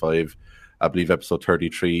 and 35. I believe episode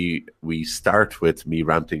 33, we start with me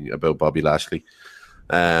ranting about Bobby Lashley.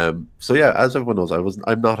 So yeah, as everyone knows,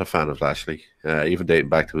 I'm not a fan of Lashley. Even dating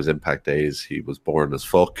back to his Impact days, he was boring as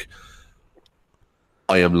fuck.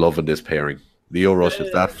 I am loving this pairing. Lio Rush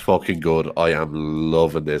is that fucking good. I am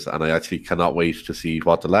loving this, and I actually cannot wait to see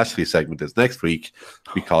what the Lashley segment is next week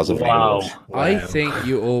because of Lio Rush. I think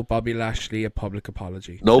you owe Bobby Lashley a public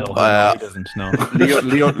apology. Nope, he doesn't. No.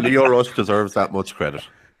 Lio Rush deserves that much credit.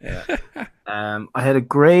 Yeah. I had a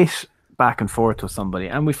great back and forth with somebody,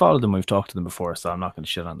 and we followed them. We've talked to them before, so I'm not going to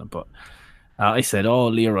shit on them. But I said,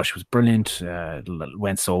 Lio Rush was brilliant.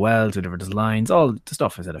 Went so well, delivered his lines, all the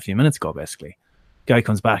stuff I said a few minutes ago, basically. Guy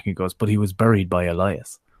comes back and goes, but he was buried by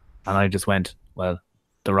Elias. And I just went, well,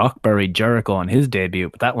 The Rock buried Jericho on his debut,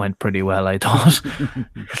 but that went pretty well, I thought.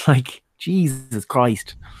 Like, Jesus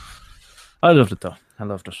Christ. I loved it, though. I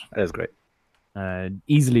loved it. That was great.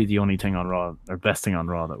 Easily the only thing on Raw, or best thing on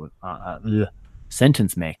Raw that would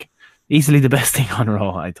sentence make. Easily the best thing on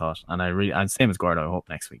Raw, I thought. And I'm same as Gordo. I hope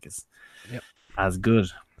next week is as good.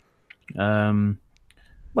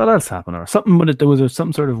 What else happened? Or something with it? There was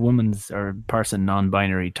some sort of woman's or person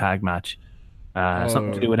non-binary tag match.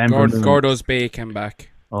 Something to do with Ember Moon. Gordo's Bay came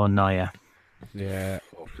back. Oh, Naya. Yeah.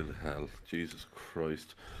 Fucking hell, Jesus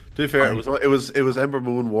Christ. To be fair, it was Ember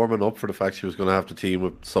Moon warming up for the fact she was going to have to team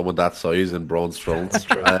with someone that size in Braun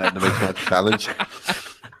Strowman in the Mixed Match Challenge.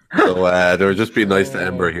 So they were just being nice to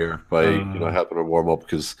Ember here by helping her warm up,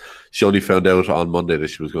 because she only found out on Monday that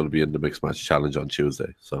she was going to be in the Mixed Match Challenge on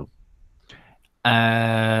Tuesday. So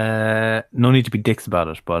no need to be dicks about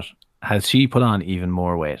it, but has she put on even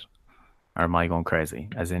more weight? Or am I going crazy?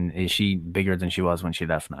 As in, is she bigger than she was when she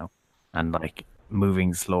left now? And like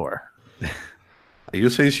moving slower? Are you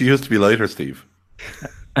saying she used to be lighter, Steve?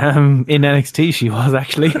 In NXT she was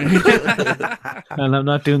actually. And I'm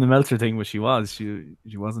not doing the Meltzer thing, but she was. She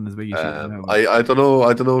wasn't as big as she is now. I don't know.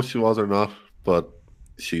 I don't know if she was or not, but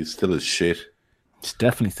she's still as shit. She's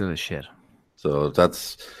definitely still as shit. So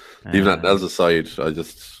that's even that Nels aside. I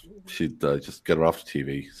just get her off the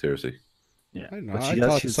TV. Seriously. Yeah, I know. But I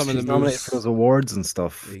thought she's some of the nominated moves. for those awards and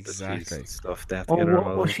stuff. Exactly. Stuff they have to get her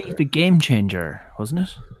what all was she? over. The game changer, wasn't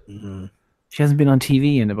it? Mm-hmm. She hasn't been on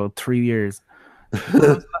TV in about 3 years. When was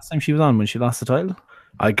the last time she was on? When she lost the title?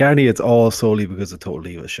 I guarantee it's all solely because of Total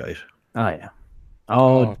Divas shite. Oh yeah.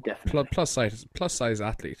 Oh, definitely. Plus size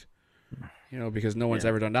athlete. You know, because no one's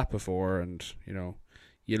ever done that before, and you know,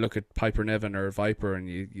 you look at Piper Niven or Viper, and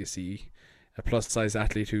you see a plus size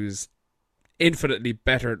athlete who's infinitely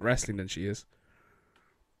better at wrestling than she is.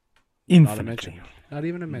 Infinitely. Not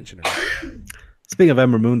even a mention of it. Speaking of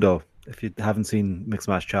Ember Moon, though, if you haven't seen Mixed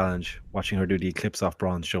Match Challenge, watching her do the eclipse off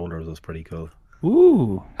Braun's shoulders was pretty cool.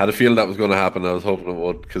 Ooh. Had a feeling that was going to happen. I was hoping it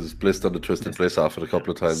would because Bliss done the Twisted Bliss off it a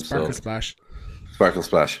couple of times. Sparkle Splash. Sparkle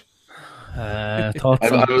Splash.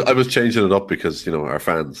 Thoughts I was changing it up because, you know, our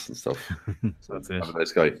fans and stuff. So that's it. I'm a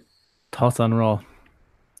nice guy. Thoughts on Raw?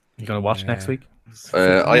 You gonna watch next week?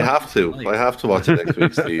 I have to. I have to watch it next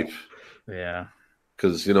week, Steve. Yeah.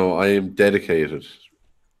 Because, you know, I am dedicated.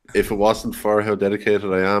 If it wasn't for how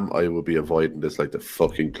dedicated I am, I would be avoiding this like the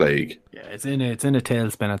fucking plague. Yeah, it's in a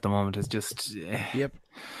tailspin at the moment. It's just Yep.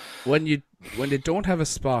 When they don't have a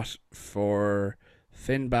spot for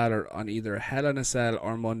Finn Balor on either Hell in a Cell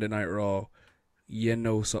or Monday Night Raw, you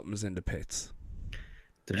know something's in the pits.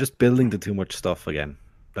 They're just building to too much stuff again.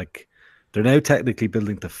 Like, they're now technically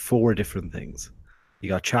building to 4 different things. You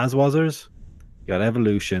got Chazwazzers, you got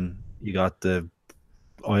Evolution, you got the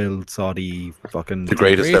oil Saudi fucking... The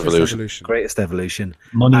greatest evolution. Greatest evolution.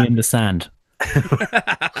 Money in the sand.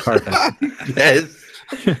 Perfect. Yes.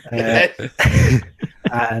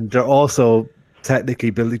 And they're also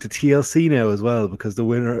technically building to TLC now as well, because the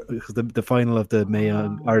winner, because the final of the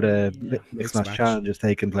Mixed Match Challenge is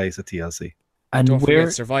taking place at TLC. And don't where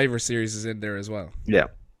forget Survivor Series is in there as well. Yeah.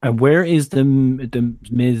 And where is the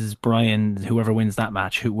Miz Bryan, whoever wins that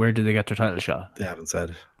match? Where do they get their title shot? They haven't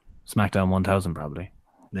said. SmackDown 1000 probably.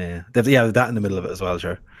 Yeah, that in the middle of it as well,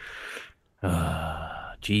 sure.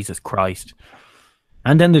 Jesus Christ.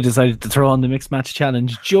 And then they decided to throw on the Mixed Match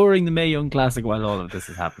Challenge during the Mae Young Classic while all of this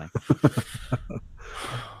is happening.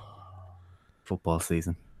 Football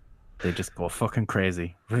season. They just go fucking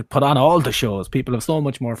crazy. Put on all the shows. People have so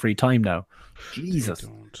much more free time now. Jesus.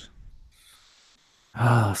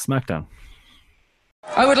 SmackDown.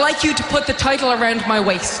 I would like you to put the title around my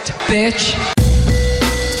waist, bitch.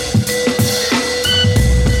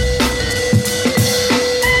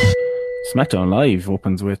 SmackDown Live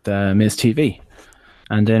opens with Miz TV.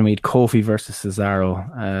 And then we had Kofi versus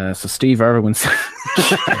Cesaro. So Steve Irwin's.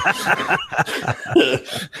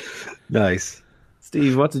 Nice.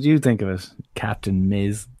 Steve, what did you think of it? Captain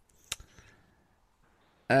Miz.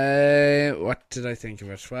 What did I think of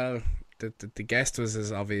it? Well, the guest was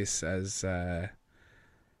as obvious as I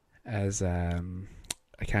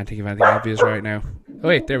can't think of anything obvious right now. Oh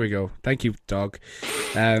wait, there we go. Thank you, dog.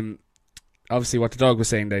 Obviously what the dog was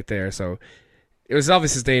saying right there, so it was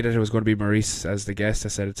obvious as day that it was going to be Maurice as the guest. I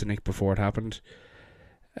said it to Nick before it happened.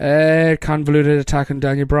 Convoluted attack on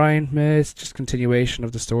Daniel Bryan. It's just continuation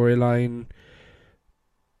of the storyline.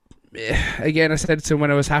 Again, I said it to him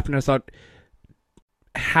when it was happening. I thought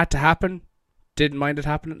it had to happen. Didn't mind it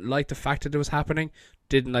happening. Liked the fact that it was happening.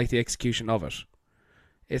 Didn't like the execution of it.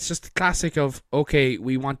 It's just the classic of, okay,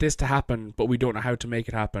 we want this to happen, but we don't know how to make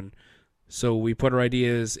it happen. So we put our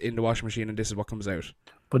ideas in the washing machine and this is what comes out.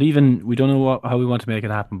 But even, we don't know how we want to make it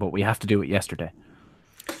happen, but we have to do it yesterday.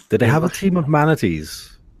 Did they have a team of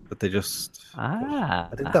manatees that they just... I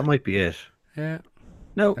think that might be it. Yeah.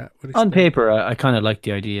 No, on paper, I kind of liked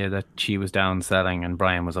the idea that she was down selling and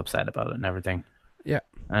Brian was upset about it and everything. Yeah.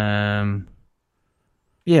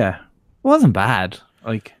 Yeah. It wasn't bad.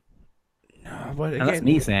 Like, no, but and that's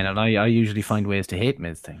me saying it. I usually find ways to hate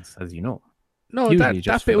Miz things, as you know. No,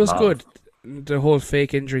 that bit was good. The whole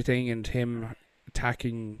fake injury thing and him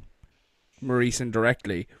attacking Maurice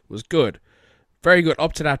indirectly was good. Very good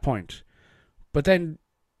up to that point. But then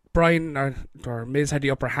Brian or Miz had the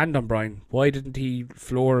upper hand on Brian. Why didn't he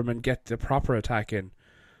floor him and get the proper attack in?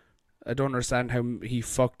 I don't understand how he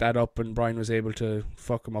fucked that up and Brian was able to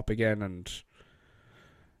fuck him up again. And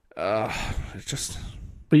it just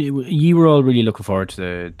But you were all really looking forward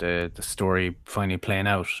to the story finally playing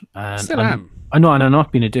out. And Still am. I know, and I'm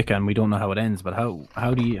not being a dick, and we don't know how it ends. But how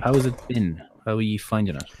has it been? How are you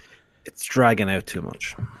finding it? It's dragging out too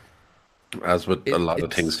much. As with a lot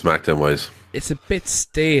of things SmackDown wise. It's a bit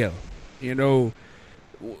stale. You know,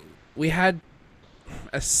 we had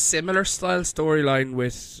a similar style storyline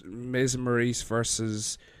with Miz and Maurice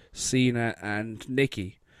versus Cena and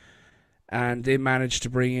Nikki. And they managed to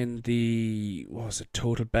bring in the,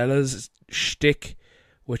 Total Bellas shtick,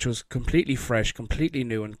 which was completely fresh, completely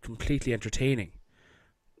new, and completely entertaining.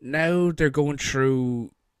 Now they're going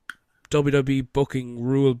through WWE booking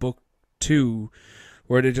rule book 2,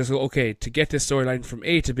 where they just go, okay, to get this storyline from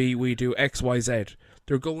A to B, we do X, Y, Z.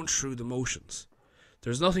 They're going through the motions.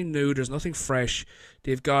 There's nothing new, there's nothing fresh.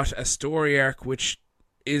 They've got a story arc which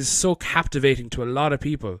is so captivating to a lot of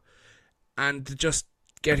people. And just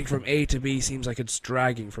getting from A to B seems like it's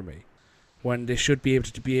dragging for me, when they should be able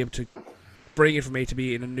to bring it from A to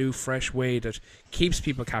B in a new, fresh way that keeps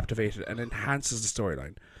people captivated and enhances the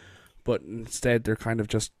storyline. But instead, they're kind of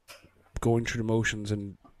just going through the motions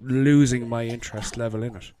and losing my interest level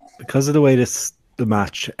in it. Because of the way the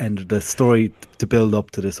match and the story to build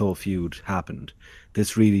up to this whole feud happened,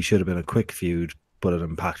 this really should have been a quick feud, but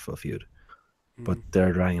an impactful feud. But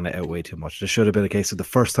they're dragging it out way too much. There should have been a case of the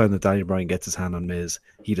first time that Daniel Bryan gets his hand on Miz,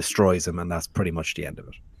 he destroys him, and that's pretty much the end of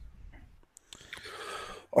it.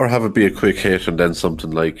 Or have it be a quick hit, and then something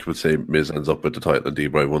like, we'll say, Miz ends up with the title,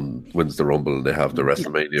 and Bryan wins the Rumble, and they have the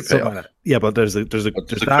WrestleMania payoff. Like yeah, but there's that,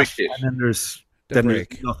 quick hit. and then there's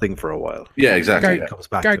nothing for a while. Yeah, exactly. Comes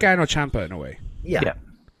back Gargano Ciampa in a way. Yeah.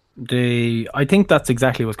 I think that's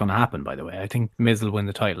exactly what's going to happen, by the way. I think Miz will win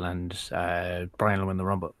the title, and Bryan will win the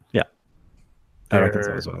Rumble. Yeah. I reckon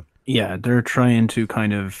so as well. Yeah, they're trying to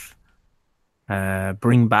kind of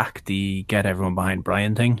bring back the get everyone behind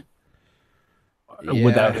Bryan thing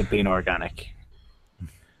without it being organic.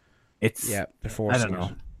 It's they're forcing I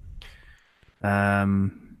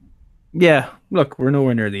don't know. Yeah, look, we're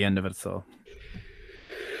nowhere near the end of it, so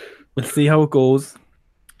we'll see how it goes.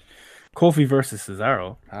 Kofi versus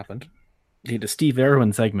Cesaro happened. He had a Steve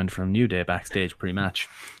Irwin segment from New Day backstage pre-match.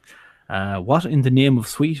 What in the name of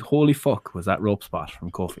sweet holy fuck was that rope spot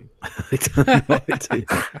from Kofi?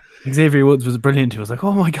 Xavier Woods was brilliant. He was like,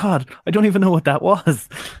 oh my god, I don't even know what that was.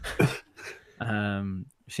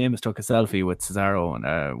 Sheamus took a selfie with Cesaro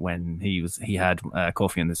and, when he had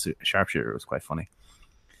Kofi in the sharpshooter. It was quite funny.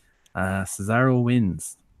 Cesaro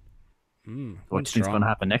wins. What do you think's going to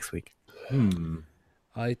happen next week?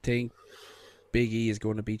 I think Big E is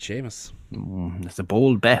going to beat Sheamus. It's a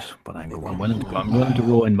bold bet, but I'm willing to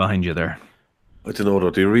row in behind you there. I don't know, though.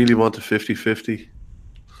 Do you really want a 50-50?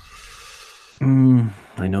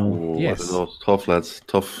 I know. Yes. I don't know. Tough, lads.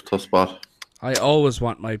 Tough spot. I always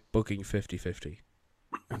want my booking 50-50.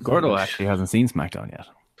 Gordo actually hasn't seen SmackDown yet.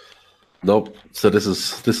 Nope. So this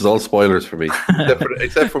is all spoilers for me,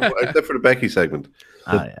 except for the Becky segment.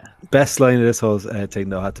 Best line of this whole thing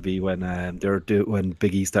though had to be when when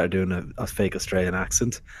Big E started doing a fake Australian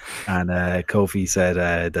accent, and Kofi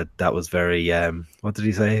said that was very what did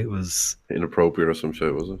he say? It was inappropriate or some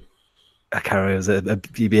shit, was it? I can't remember.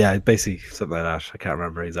 It was basically something like that. I can't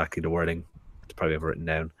remember exactly the wording. It's probably ever written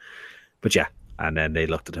down, but yeah. And then they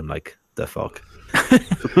looked at him like, the fuck.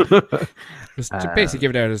 Just to basically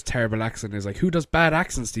give it out as terrible accent is like, who does bad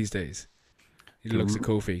accents these days? He looks at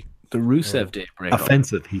Kofi. The Rusev Day break.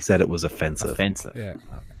 Offensive. He said it was offensive. Yeah.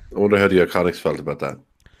 I wonder how the Iconics felt about that.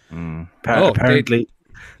 Apparently,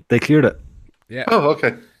 they cleared it. Yeah. Oh,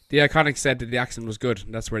 okay. The Iconics said that the accent was good,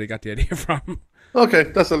 and that's where they got the idea from. Okay,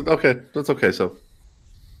 that's okay. So,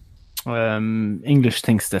 English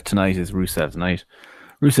thinks that tonight is Rusev's night.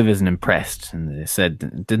 Rusev isn't impressed, and they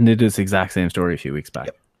said, didn't they do this exact same story a few weeks back?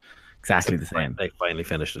 Yep. Exactly the same. They finally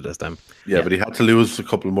finished it this time. Yeah, but he had to lose a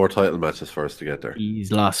couple more title matches first to get there.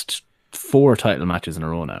 He's lost 4 title matches in a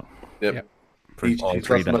row now. Yep. He's lost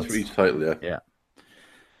a match for each title,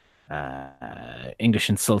 yeah. English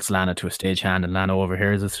insults Lana to a stagehand, and Lana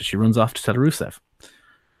overhears it, so she runs off to tell Rusev.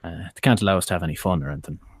 They can't allow us to have any fun or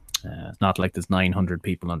anything. It's not like there's 900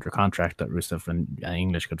 people under contract that Rusev and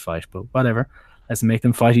English could fight, but whatever. Let's make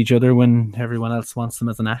them fight each other when everyone else wants them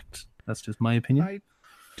as an act. That's just my opinion. I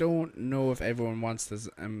don't know if everyone wants this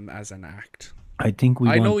as an act. I think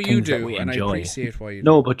I know you do, and I appreciate why you do.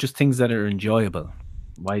 No, but just things that are enjoyable.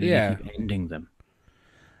 Why do you keep ending them?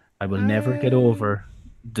 I will never get over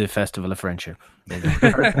the Festival of Friendship. It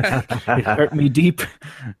hurt me deep,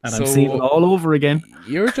 and I'm seeing it all over again.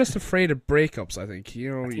 You're just afraid of breakups, I think.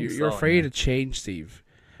 You're afraid of change, Steve.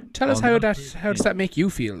 Tell us how does that make you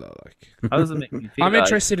feel though? Like, How does it make me feel? I'm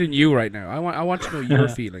interested in you right now. I want to know your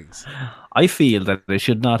feelings. I feel that they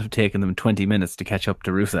should not have taken them 20 minutes to catch up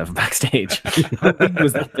to Rusev backstage. How big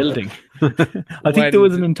was that building? I think there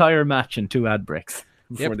was an entire match and 2 ad breaks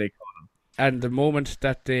before they caught him. And the moment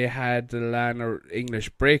that they had the Lana English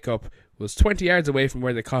breakup was 20 yards away from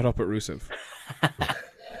where they caught up at Rusev.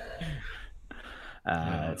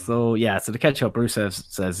 So to catch up, Rusev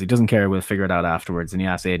says he doesn't care, we'll figure it out afterwards, and he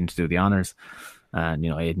asks Aiden to do the honors, and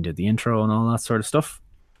Aiden did the intro and all that sort of stuff.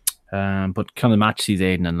 But kind of match sees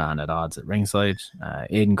Aiden and Lana at odds at ringside.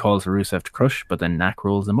 Aiden calls for Rusev to crush, but then Knack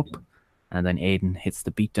rolls him up, and then Aiden hits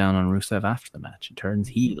the beatdown on Rusev after the match and turns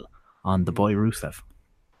heel on the boy Rusev.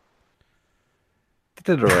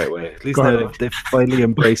 They did it the right way. At least they've finally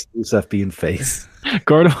embraced Rusev being face.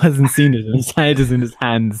 Gordo hasn't seen it, and his head is in his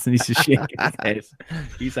hands, and he's just shaking his head.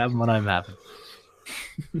 He's having what I'm having.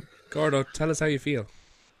 Gordo, tell us how you feel.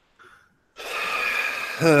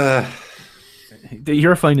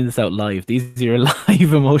 You're finding this out live. These are your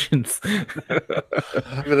live emotions.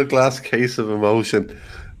 I'm in a glass case of emotion.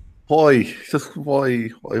 Why? Just why?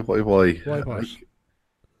 Why?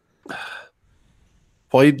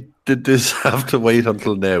 Why did this have to wait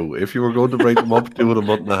until now? If you were going to break them up, do it a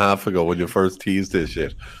month and a half ago when you first teased this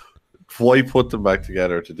shit. Why put them back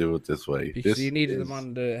together to do it this way? Because you needed them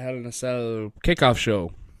on the Hell in a Cell kickoff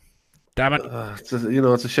show. Damn it! It's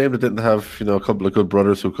a shame they didn't have a couple of good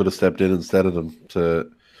brothers who could have stepped in instead of them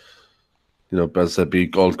to, as I said,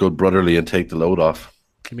 be all good brotherly and take the load off.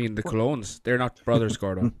 I mean, the Colones, they're not brothers,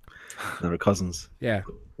 Gordo. They're cousins. Yeah.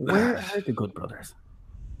 Where are the good brothers?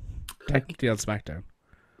 Technically on SmackDown.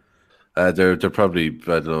 They're probably,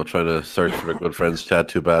 I don't know, trying to search for their good friends Chad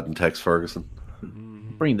Too Bad and Tex Ferguson.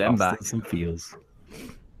 Bring them back. Some feels.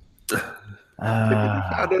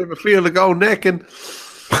 I don't even feel to go necking.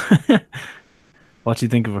 What do you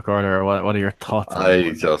think of it, Carter? Or what are your thoughts on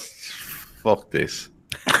I just fuck this.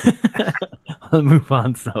 I'll move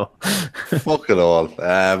on. So fuck it all.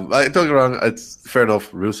 Don't get me wrong. It's fair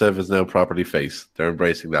enough. Rusev is now properly face. They're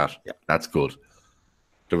embracing that. Yeah. That's good.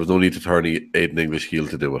 There was no need to turn Aiden English heel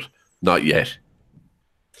to do it. Not yet.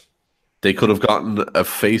 They could have gotten a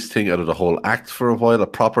face thing out of the whole act for a while, a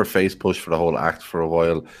proper face push for the whole act for a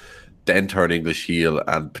while, then turn English heel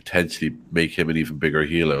and potentially make him an even bigger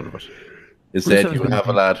heel out of it. Instead, you have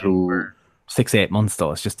a lad who... 6-8 months,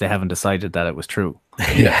 though. It's just they haven't decided that it was true.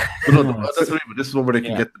 Yeah. But that's what I mean. This is one where they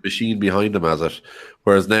can get the machine behind them as it.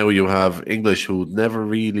 Whereas now you have English who never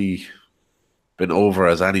really been over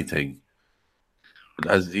as anything.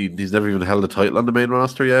 He's never even held a title on the main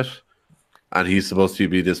roster yet. And he's supposed to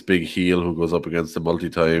be this big heel who goes up against the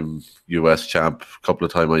multi-time US champ, a couple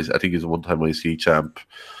of times. I think he's a one-time IC champ.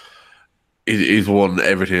 He's won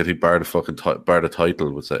everything, I think, bar the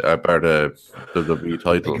title, would say, bar the WWE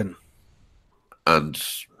title. And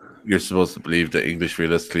you're supposed to believe that English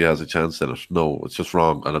realistically has a chance in it. No, it's just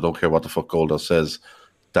wrong. And I don't care what the fuck Goldust says.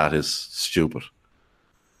 That is stupid.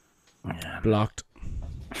 Blocked.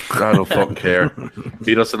 I don't fucking care.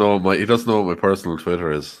 He doesn't know what my personal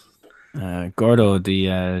Twitter is. Gordo,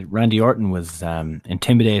 the Randy Orton was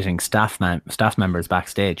intimidating staff members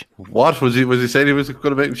backstage. What was he saying? He was going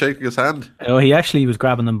to make him shake his hand? Oh, he actually was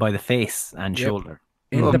grabbing them by the face and shoulder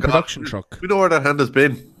in the production truck. We know where that hand has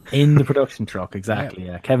been. In the production truck, exactly.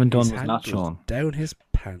 Yeah, Kevin Dunn was not shown. Down his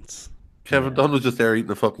pants. Kevin Dunn was just there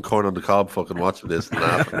eating a fucking corn on the cob, fucking watching this and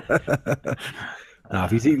laughing.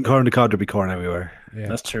 If he's eating corn on the cob, there'd be corn everywhere. Yeah.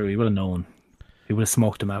 That's true. He would have known. He would have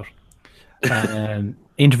smoked him out.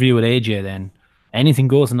 Interview with AJ then. Anything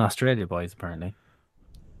goes in Australia, boys, apparently.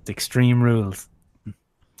 It's extreme rules.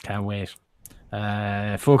 Can't wait.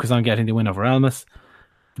 Focus on getting the win over Almas.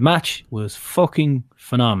 The match was fucking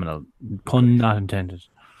phenomenal. Pun not intended.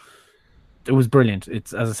 It was brilliant.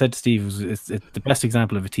 It's, as I said to Steve, it's the best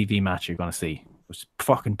example of a TV match you're going to see. It was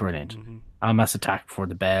fucking brilliant. Almas attacked before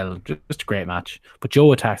the bell. Just a great match. But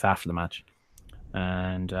Joe attacks after the match.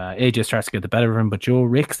 And AJ starts to get the better of him, but Joe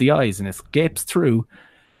rakes the eyes and escapes through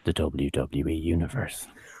the WWE universe.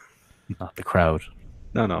 Not the crowd.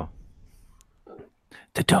 No.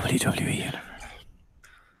 The WWE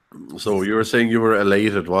universe. So you were saying you were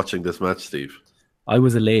elated watching this match, Steve? I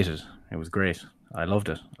was elated. It was great. I loved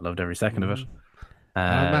it. I loved every second of it.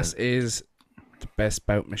 Almas is the best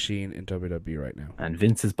bout machine in WWE right now. And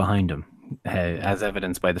Vince is behind him. As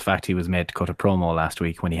evidenced by the fact he was made to cut a promo last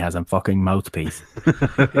week when he has a fucking mouthpiece.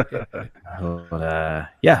 But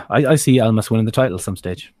I see Almas winning the title some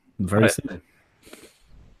stage. Very soon.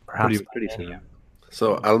 Perhaps. Pretty soon.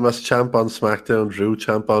 So Almas champ on SmackDown, Drew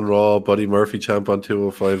champ on Raw, Buddy Murphy champ on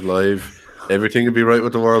 205 Live. Everything will be right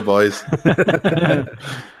with the world, boys.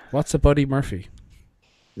 What's a Buddy Murphy?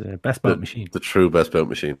 The best belt machine. The true best belt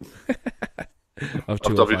machine of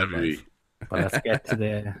WWE. But let's get to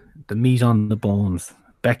the meat on the bones.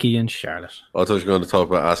 Becky and Charlotte. I thought you were going to talk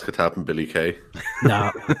about Asuka tapping Billy Kay.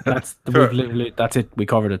 No, that's that's it. We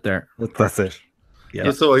covered it there. That's it.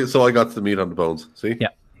 Yeah. So I got the meat on the bones. See? Yeah,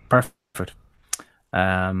 perfect.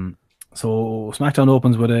 So SmackDown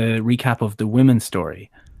opens with a recap of the women's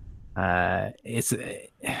story. Is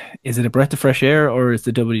it a breath of fresh air, or is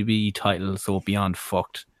the WWE title so beyond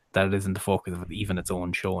fucked that it isn't the focus of even its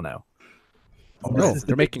own show now? No,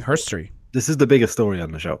 they're making history. This is the biggest story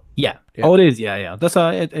on the show. Yeah. Oh, it is. Yeah. That's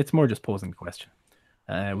it's more just posing the question.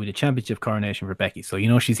 With a championship coronation for Becky, so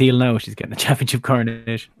she's heel now. She's getting a championship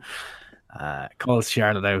coronation. Calls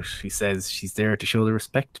Charlotte out. He says she's there to show the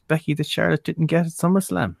respect Becky that Charlotte didn't get at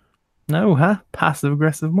SummerSlam. No, huh? Passive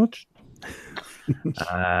aggressive much?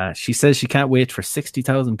 She says she can't wait for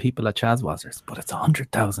 60,000 people at Chazwazzers, but it's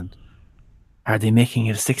 100,000. Are they making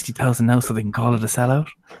it 60,000 now so they can call it a sellout?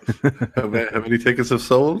 How many tickets have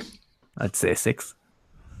sold? I'd say 6.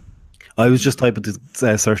 I was just typing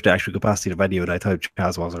to search the actual capacity of the venue, and I typed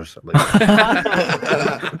Chazwazzers.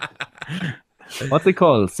 What's it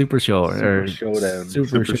called? Super Show or Showdown?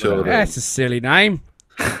 Super Showdown. That's a silly name.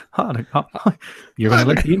 You're gonna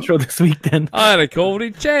like the intro this week, then. I called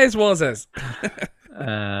it Chazwazzers.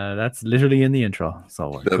 That's literally in the intro.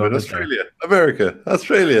 So Australia, America.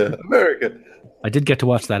 I did get to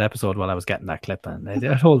watch that episode while I was getting that clip, and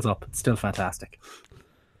it holds up. It's still fantastic.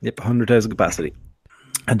 Yep, 100,000 capacity.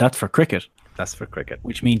 And that's for cricket.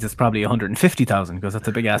 Which means it's probably 150,000 because that's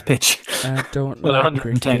a big ass pitch. I don't know. Well,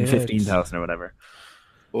 110, 15,000 or whatever.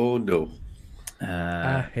 Oh no.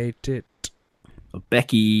 I hate it.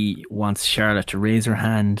 Becky wants Charlotte to raise her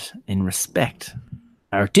hand in respect.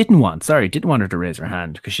 Or didn't want her to raise her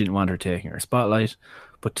hand because she didn't want her taking her spotlight.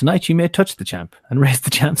 But tonight she may touch the champ and raise the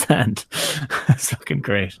champ's hand. That's fucking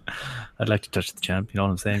great. I'd like to touch the champ. You know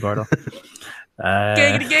what I'm saying, Gordo?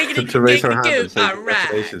 To raise her hand and say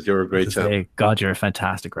congratulations, you're a great champ. God, you're a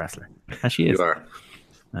fantastic wrestler. And she is. You are.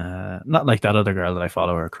 Not like that other girl that I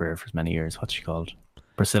follow her career for many years. What's she called?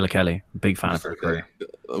 Priscilla Kelly. Big fan of her career.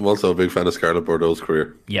 I'm also a big fan of Scarlett Bordeaux's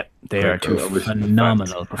career. Yep, they are two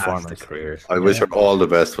phenomenal performers. I wish her all the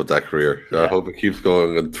best with that career. I hope it keeps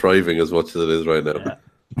going and thriving as much as it is right now.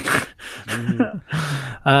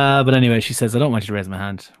 But anyway, she says, I don't want you to raise my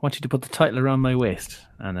hand. I want you to put the title around my waist.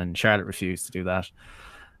 And then Charlotte refused to do that.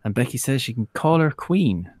 And Becky says she can call her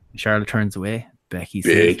queen. Charlotte turns away. Becky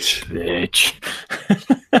says, bitch.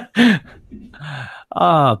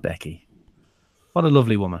 Becky. What a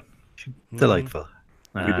lovely woman. Delightful.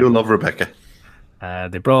 We do love Rebecca.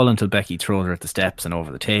 They brawl until Becky throws her at the steps and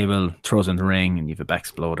over the table, throws her in the ring, and you have a back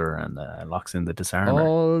exploder and locks in the disarmer.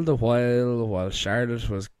 All the while Charlotte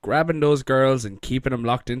was grabbing those girls and keeping them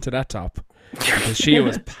locked into that top. Because she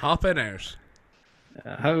was popping out.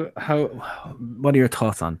 What are your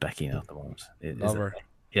thoughts on Becky now at the moment? Love her.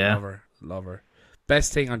 Yeah. Love her.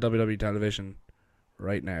 Best thing on WWE television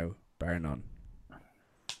right now, bar none.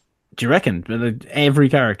 Do you reckon? Every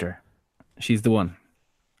character, she's the one.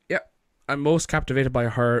 Yep. I'm most captivated by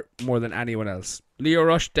her more than anyone else. Lio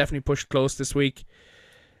Rush definitely pushed close this week.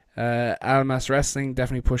 Almas Wrestling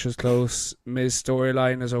definitely pushes close. Miz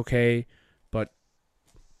storyline is okay, but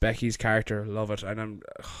Becky's character, love it. And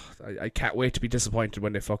I can't wait to be disappointed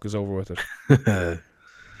when they fuck us over with it.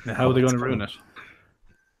 How are they going to ruin it?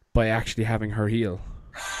 By actually having her heel.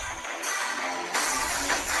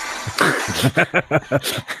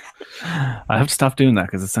 I have to stop doing that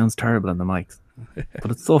because it sounds terrible on the mics, but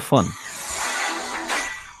it's so fun.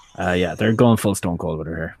 Yeah, they're going full Stone Cold with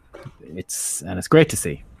her here. It's great to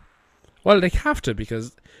see. Well, they have to,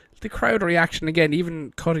 because the crowd reaction again,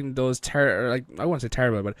 even cutting those I won't say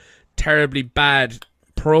terrible, but terribly bad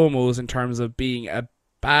promos in terms of being a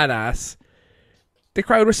badass. The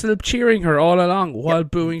crowd was still cheering her all along while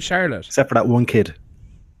booing Charlotte, except for that one kid.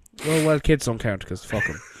 Well, kids don't count because fuck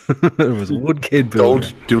them. There was one kid. Do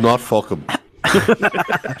not fuck him.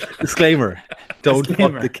 Disclaimer: don't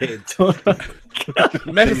fuck the kids.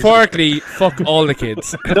 Metaphorically, fuck all the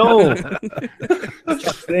kids. No.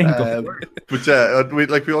 But yeah,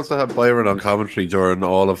 we also had Byron on commentary during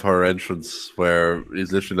all of her entrance, where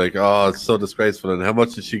he's literally like, "Oh, it's so disgraceful," and how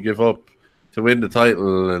much did she give up to win the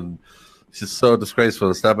title? And she's so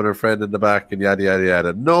disgraceful, stabbing her friend in the back, and yada yada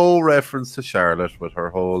yada. No reference to Charlotte with her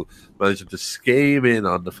whole managing to scheme in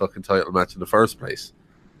on the fucking title match in the first place.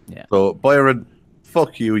 Yeah. So Byron,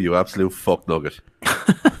 fuck you absolute fuck nugget.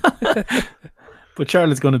 But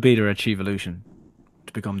Charlotte's going to beat her at Sheevolution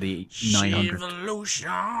to become the 900.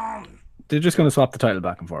 Sheevolution. They're just going to swap the title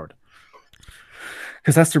back and forward.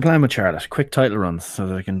 Because that's their plan with Charlotte. Quick title runs so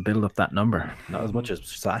they can build up that number. Not as much as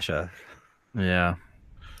Sasha. Yeah.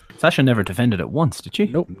 Sasha never defended it once, did she?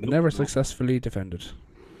 Nope, never successfully defended.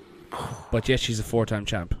 But yet she's a 4-time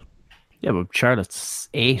champ. Yeah, but Charlotte's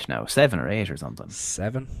 8 now, 7 or 8 or something.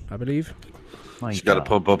 7, I believe. She's got to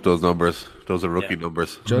pump up those numbers. Those are rookie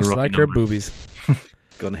numbers. Just Rookie like her numbers. boobies.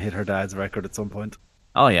 Gonna hit her dad's record at some point.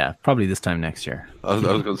 Oh yeah, probably this time next year. I was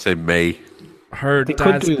going to say May. Her They could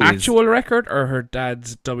dad's do is- actual record or her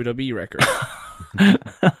dad's WWE record?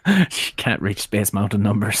 She can't reach Space Mountain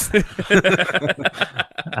numbers.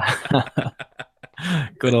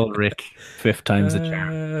 Good old Rick, 5th time's a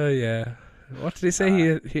charm. Yeah. What did he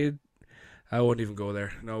say? He I won't even go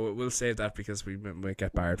there. No, we'll save that because we might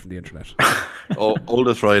get barred from the internet.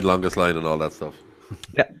 Oldest ride, longest line, and all that stuff.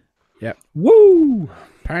 Yeah. Woo!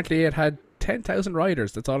 Apparently it had 10,000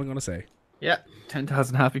 riders. That's all I'm going to say. Yeah,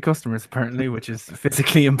 10,000 happy customers apparently, which is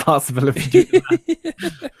physically impossible if you do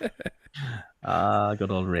that.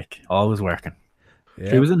 Good old Rick, always working.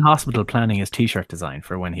 Yeah. He was in hospital planning his t-shirt design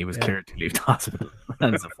for when he was cleared to leave the hospital.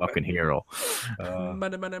 That's a fucking hero.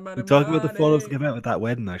 Money, We talk about the photos that came out at that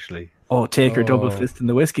wedding, actually. Oh, take your double fist in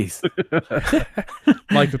the whiskies.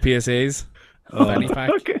 Michael PSAs. Fanny pack.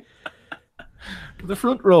 Okay. The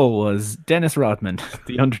front row was Dennis Rodman,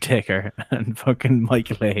 The Undertaker, and fucking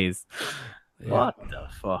Michael Hayes. Yeah. What the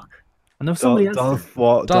fuck? And there was somebody else. Dolph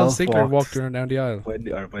Ziggler walked down the aisle.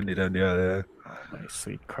 Wendy down the aisle, yeah. Oh,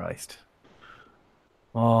 sweet Christ.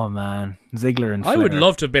 Oh, man. Ziggler and I would Flair.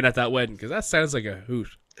 love to have been at that wedding because that sounds like a hoot.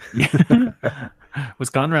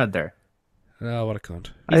 Was Conrad there? Oh, what a cunt.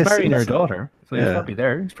 He's marrying her daughter, so he's probably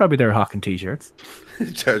there. He's probably there hawking t-shirts.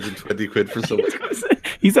 Charging 20 quid for something.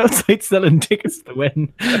 He's outside selling tickets to the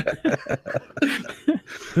wedding.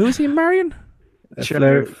 Who is he marrying?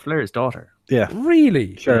 Flair's daughter. Yeah.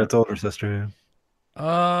 Really? Charlotte's older sister, yeah.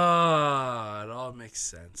 Ah, it all makes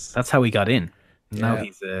sense. That's how he got in. Now Yeah.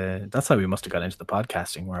 he's that's how he must have got into the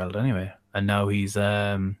podcasting world anyway. And now he's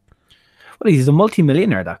he's a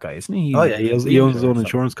multi-millionaire, that guy, isn't he? He owns his own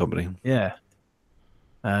insurance company. Yeah.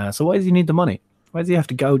 So why does he need the money? Why does he have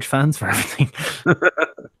to gouge fans for everything?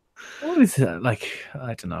 What is it like?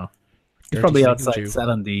 I don't know. He's Dirty probably second outside Jew.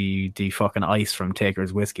 selling the fucking ice from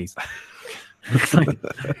Taker's whiskies. It's like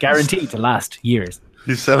guaranteed to last years.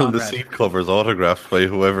 He's selling the Conrad. seat covers autographed by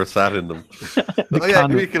whoever sat in them. Oh yeah,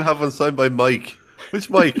 we can have one signed by Mike. Which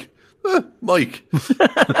Mike? Mike.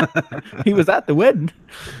 He was at the wedding.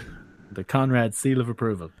 The Conrad seal of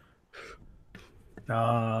approval.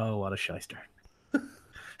 Oh, what a shyster.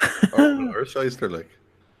 Or shyster, like.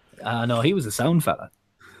 No, he was a sound fella.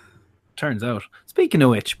 Turns out. Speaking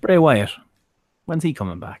of which, Bray Wyatt, when's he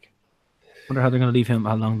coming back? Wonder how they're going to leave him.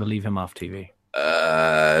 How long they'll leave him off TV?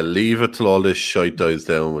 Leave it till all this shite dies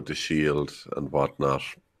down with the Shield and whatnot.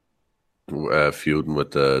 Feuding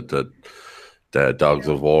with the Dogs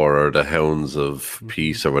of War or the Hounds of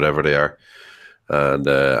Peace or whatever they are. And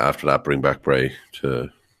after that, bring back Bray to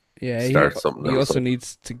start something else. He also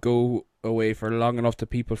needs to go away for long enough that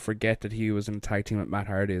people forget that he was in a tag team with Matt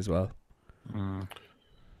Hardy as well.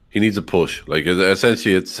 He needs a push. Like,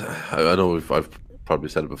 essentially, it's... I know I've probably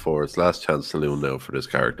said it before. It's last chance saloon now for this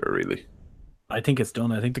character, really. I think it's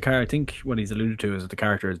done. I think what he's alluded to is that the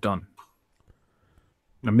character is done.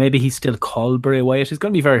 Or maybe he's still called Bray Wyatt. It's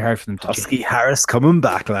going to be very hard for them to Husky Harris coming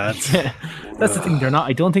back, lads. That's the thing. They're not.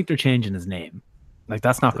 I don't think they're changing his name. Like,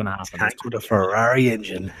 that's not going to happen. Tank with a Ferrari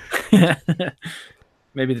engine.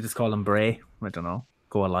 Maybe they just call him Bray. I don't know.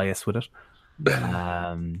 Go Elias with it.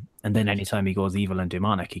 And then anytime he goes evil and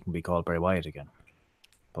demonic, he can be called Bray Wyatt again.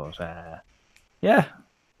 But yeah,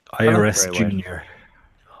 IRS Bray Wyatt. Junior.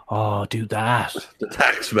 Oh, do that. The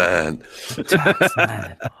tax man.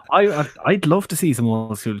 Man. I'd love to see some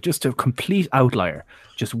old school, just a complete outlier,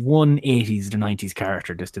 just one 80s to 90s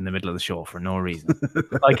character just in the middle of the show for no reason.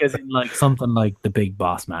 Like, as in, like, something like the Big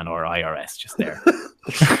Boss Man or IRS just there.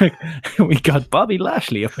 We got Bobby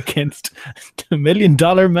Lashley up against the $1 Million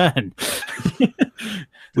Man.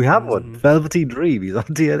 We have one. Velveteen Dream. He's on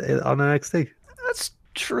NXT. That's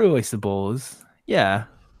true, I suppose. Yeah.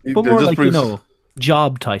 It But more just like, brings-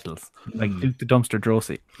 job titles. Like Duke the Dumpster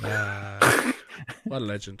Drosy. What a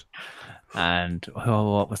legend. And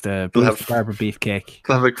what was the We'll Bruce have- Barber Beefcake? It's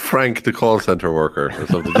like Frank, the call center worker, or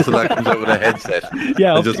something. Just so that comes out with a headset.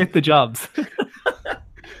 Yeah, And just- update the jobs.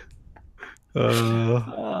 Uh,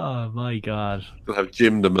 Oh my god. We'll have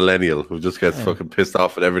Jim, the millennial, who just gets fucking pissed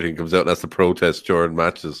off at everything, comes out and has to protest during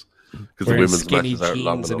matches. because the women's skinny matches aren't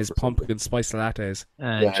long jeans enough. and his pumpkin spice lattes.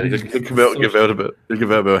 He'll come out and give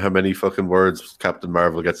out about how many fucking words Captain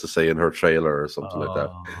Marvel gets to say in her trailer or something like that.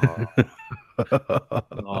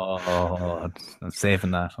 I'm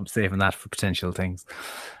saving that. I'm saving that for potential things.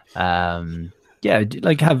 Yeah,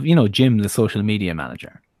 like have Jim, the social media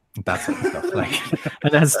manager, that sort of stuff. Like,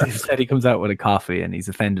 and as Steve said, he comes out with a coffee and he's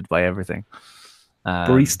offended by everything.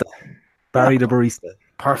 Barista, Barry the Barista,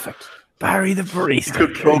 perfect. Barry the Barista. You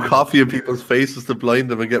could throw coffee in people's faces to blind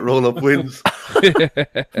them and get roll-up wins.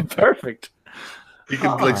 Perfect. He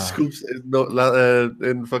can like scoops in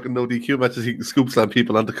fucking no DQ matches. He can scoop slam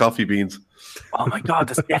people onto coffee beans. Oh my god,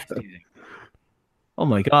 that's devastating. Oh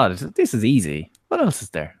my god, this is easy. What else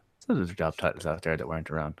is there? So there's job titles out there that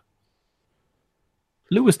weren't around.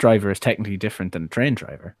 Lewis driver is technically different than a train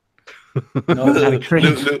driver. No,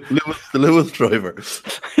 the Lewis driver.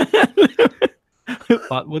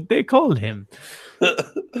 What would they call him?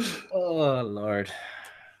 Oh Lord.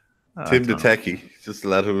 Tim the Techie, just the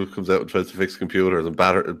lad who comes out and tries to fix computers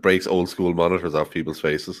and breaks old school monitors off people's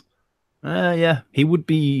faces. Yeah, he would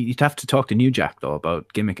be. You'd have to talk to New Jack though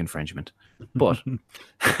about gimmick infringement. But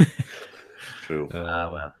true.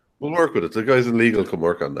 Well, we'll work with it. The guys in legal can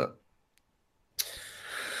work on that.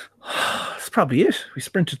 That's probably it. We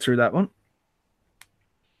sprinted through that one.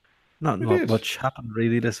 Not much happened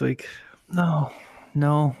really this week. No,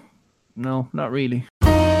 not really.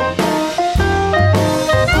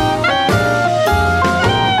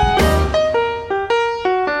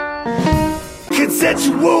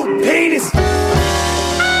 Consensual penis.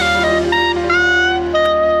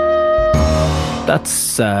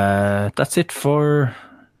 That's it for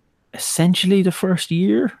essentially the first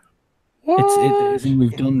year.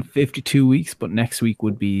 We've done 52 weeks, but next week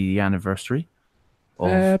would be the anniversary.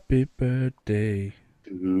 Happy birthday.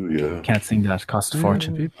 Ooh, yeah. Can't sing that, cost a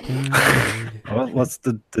fortune. What's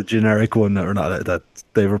the generic one that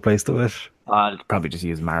they replaced it with? I'll probably just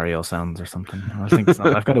use Mario sounds or something. I think it's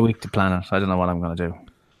not, I've got a week to plan it. I don't know what I'm going to do.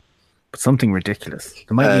 But something ridiculous.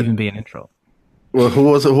 There might even be an intro. Well, who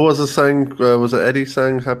was it sang? Was it Eddie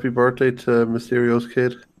sang "Happy Birthday" to Mysterio's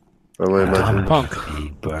kid? Or am I imagining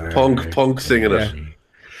Punk singing it?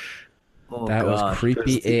 Oh, that was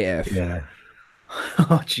creepy AF. Yeah.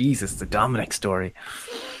 Oh Jesus, the Dominic story.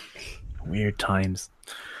 Weird times.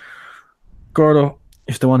 Gordo,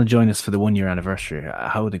 if they want to join us for the 1 year anniversary,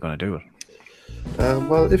 how are they going to do it?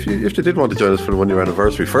 Well, if they did want to join us for the 1 year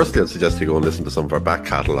anniversary, firstly I'd suggest you go and listen to some of our back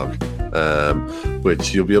catalogue,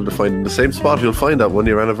 which you'll be able to find in the same spot you'll find that 1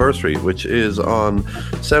 year anniversary, which is on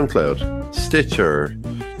SoundCloud, Stitcher,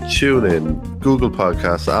 TuneIn, Google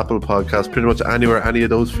Podcasts, Apple Podcasts, pretty much anywhere any of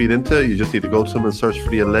those feed into. You just need to go to them and search for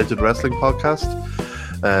the Alleged Wrestling Podcast.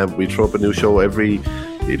 We throw up a new show every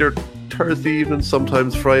either Thursday evening,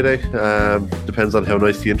 sometimes Friday. Depends on how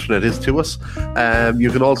nice the internet is to us. You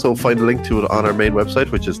can also find a link to it on our main website,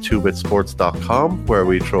 which is 2bitsports.com, where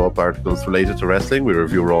we throw up articles related to wrestling. We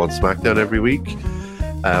review Raw and Smackdown every week.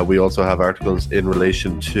 We also have articles in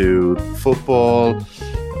relation to football,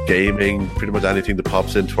 gaming, pretty much anything that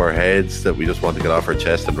pops into our heads that we just want to get off our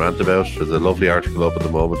chest and rant about. There's a lovely article up at the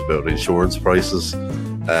moment about insurance prices.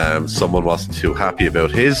 Someone wasn't too happy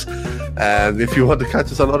about his. If you want to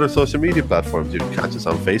catch us on other social media platforms, you can catch us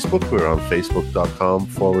on Facebook. We're on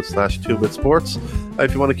facebook.com/2bitsports.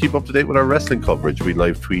 If you want to keep up to date with our wrestling coverage, we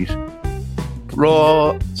live tweet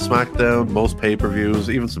Raw, Smackdown, most pay-per-views,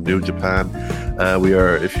 even some New Japan. We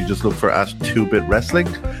are, if you just look for @2bit Wrestling,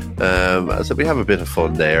 I said we have a bit of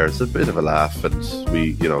fun there. It's a bit of a laugh, and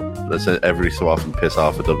we, every so often piss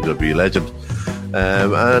off a WWE legend.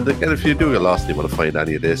 And again, if you do get lost and you want to find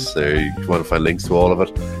any of this, or you want to find links to all of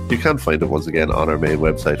it, you can find it once again on our main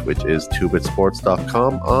website, which is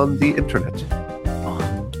 2bitsports.com on the internet.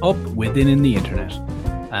 Up within in the internet.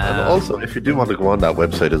 And also, if you do want to go on that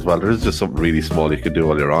website as well, there is just something really small you can do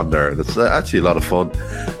while you're on there. And it's actually a lot of fun.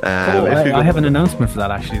 I have an announcement for that,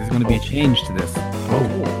 actually. There's going to be a change to this.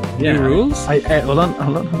 Oh, yeah. New rules? Hold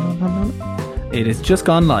on. It has just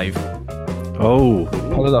gone live. Oh.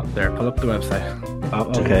 Pull it up there. Pull up the website. Oh,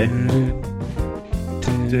 okay.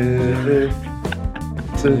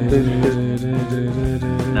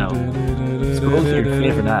 Now, scroll to your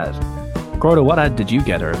favorite ad. Gordo, what ad did you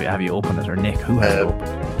get, or have you opened it, or Nick, who has it opened?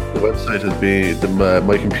 The website has been,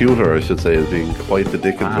 my computer, I should say, is being quite the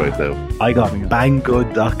dickens right now. I got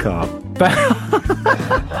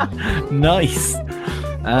banggood.com. Nice.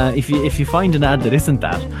 If you find an ad that isn't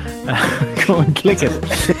that, go and click it.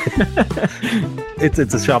 It's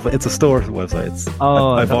a shop. It's a store website.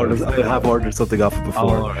 I have ordered something off it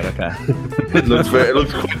before. Oh, right, okay. It looks quite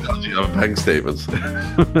dodgy on bank statements.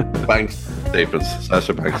 Bank statements /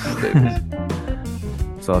 bank statements.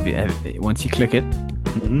 So once you click it,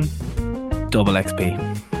 double XP.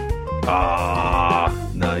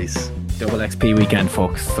 Nice. Double XP weekend,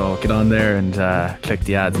 folks. So get on there and click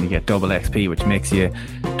the ads, and you get double XP, which makes you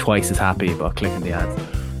twice as happy about clicking the ads.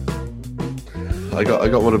 I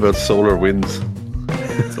got one about solar winds.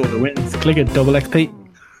 Solar winds. Click it, double XP.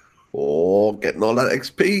 Oh, getting all that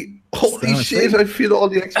XP. Holy shit, I feel all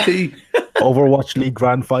the XP. Overwatch League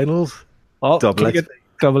Grand Finals. Oh, double XP.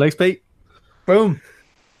 Double XP. Boom.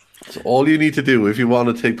 So all you need to do if you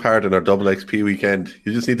want to take part in our double XP weekend,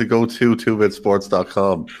 you just need to go to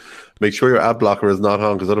 2bitsports.com. Make sure your ad blocker is not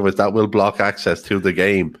on, because otherwise that will block access to the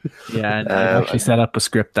game. Yeah, and I actually set up a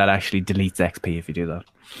script that actually deletes XP if you do that.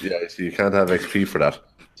 Yeah, so you can't have XP for that.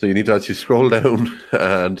 So you need to actually scroll down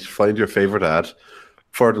and find your favorite ad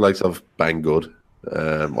for the likes of Banggood,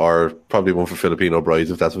 or probably one for Filipino brides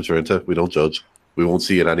if that's what you're into. We don't judge. We won't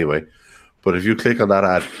see it anyway. But if you click on that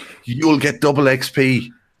ad, you'll get double XP.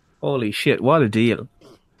 Holy shit, what a deal.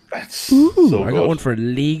 That's so good. I got one for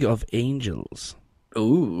League of Angels.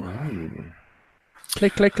 Ooh.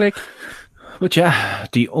 Click, click, click. But yeah,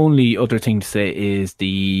 the only other thing to say is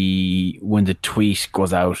when the tweet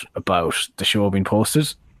goes out about the show being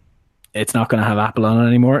posted, it's not going to have Apple on it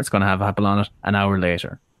anymore. It's going to have Apple on it an hour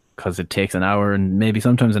later, because it takes an hour and maybe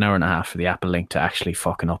sometimes an hour and a half for the Apple link to actually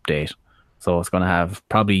fucking update. So it's going to have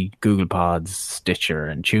probably Google Pods, Stitcher,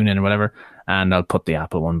 and TuneIn or whatever, and I'll put the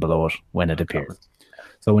Apple one below it when it appears.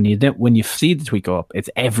 So when you see the tweet go up, it's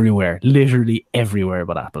everywhere, literally everywhere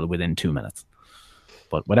but Apple within 2 minutes.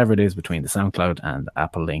 But whatever it is between the SoundCloud and the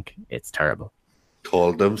Apple link, it's terrible.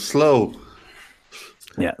 Call them slow.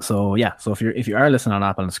 So if you are listening on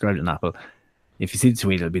Apple and subscribed on Apple, if you see the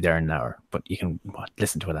tweet, it'll be there in an hour. But you can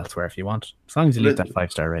listen to it elsewhere if you want, as long as you leave that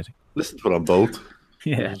 5-star rating. Listen to it on both.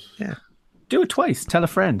 Yeah. Do it twice. Tell a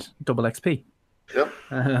friend. Double XP. Yep.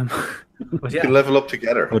 But you can level up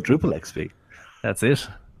together. Quadruple XP. That's it.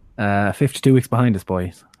 52 weeks behind us,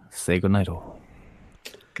 boys. Say goodnight, oh.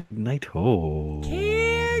 Good night, oh.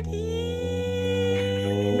 Good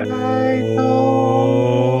night,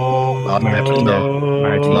 oh.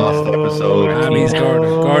 Last episode. Mammy's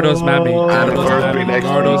Gordo's mammy. Anniversary next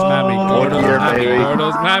week. Gordo's mammy. Gordo's mammy.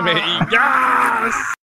 Gordo's mammy. Yes!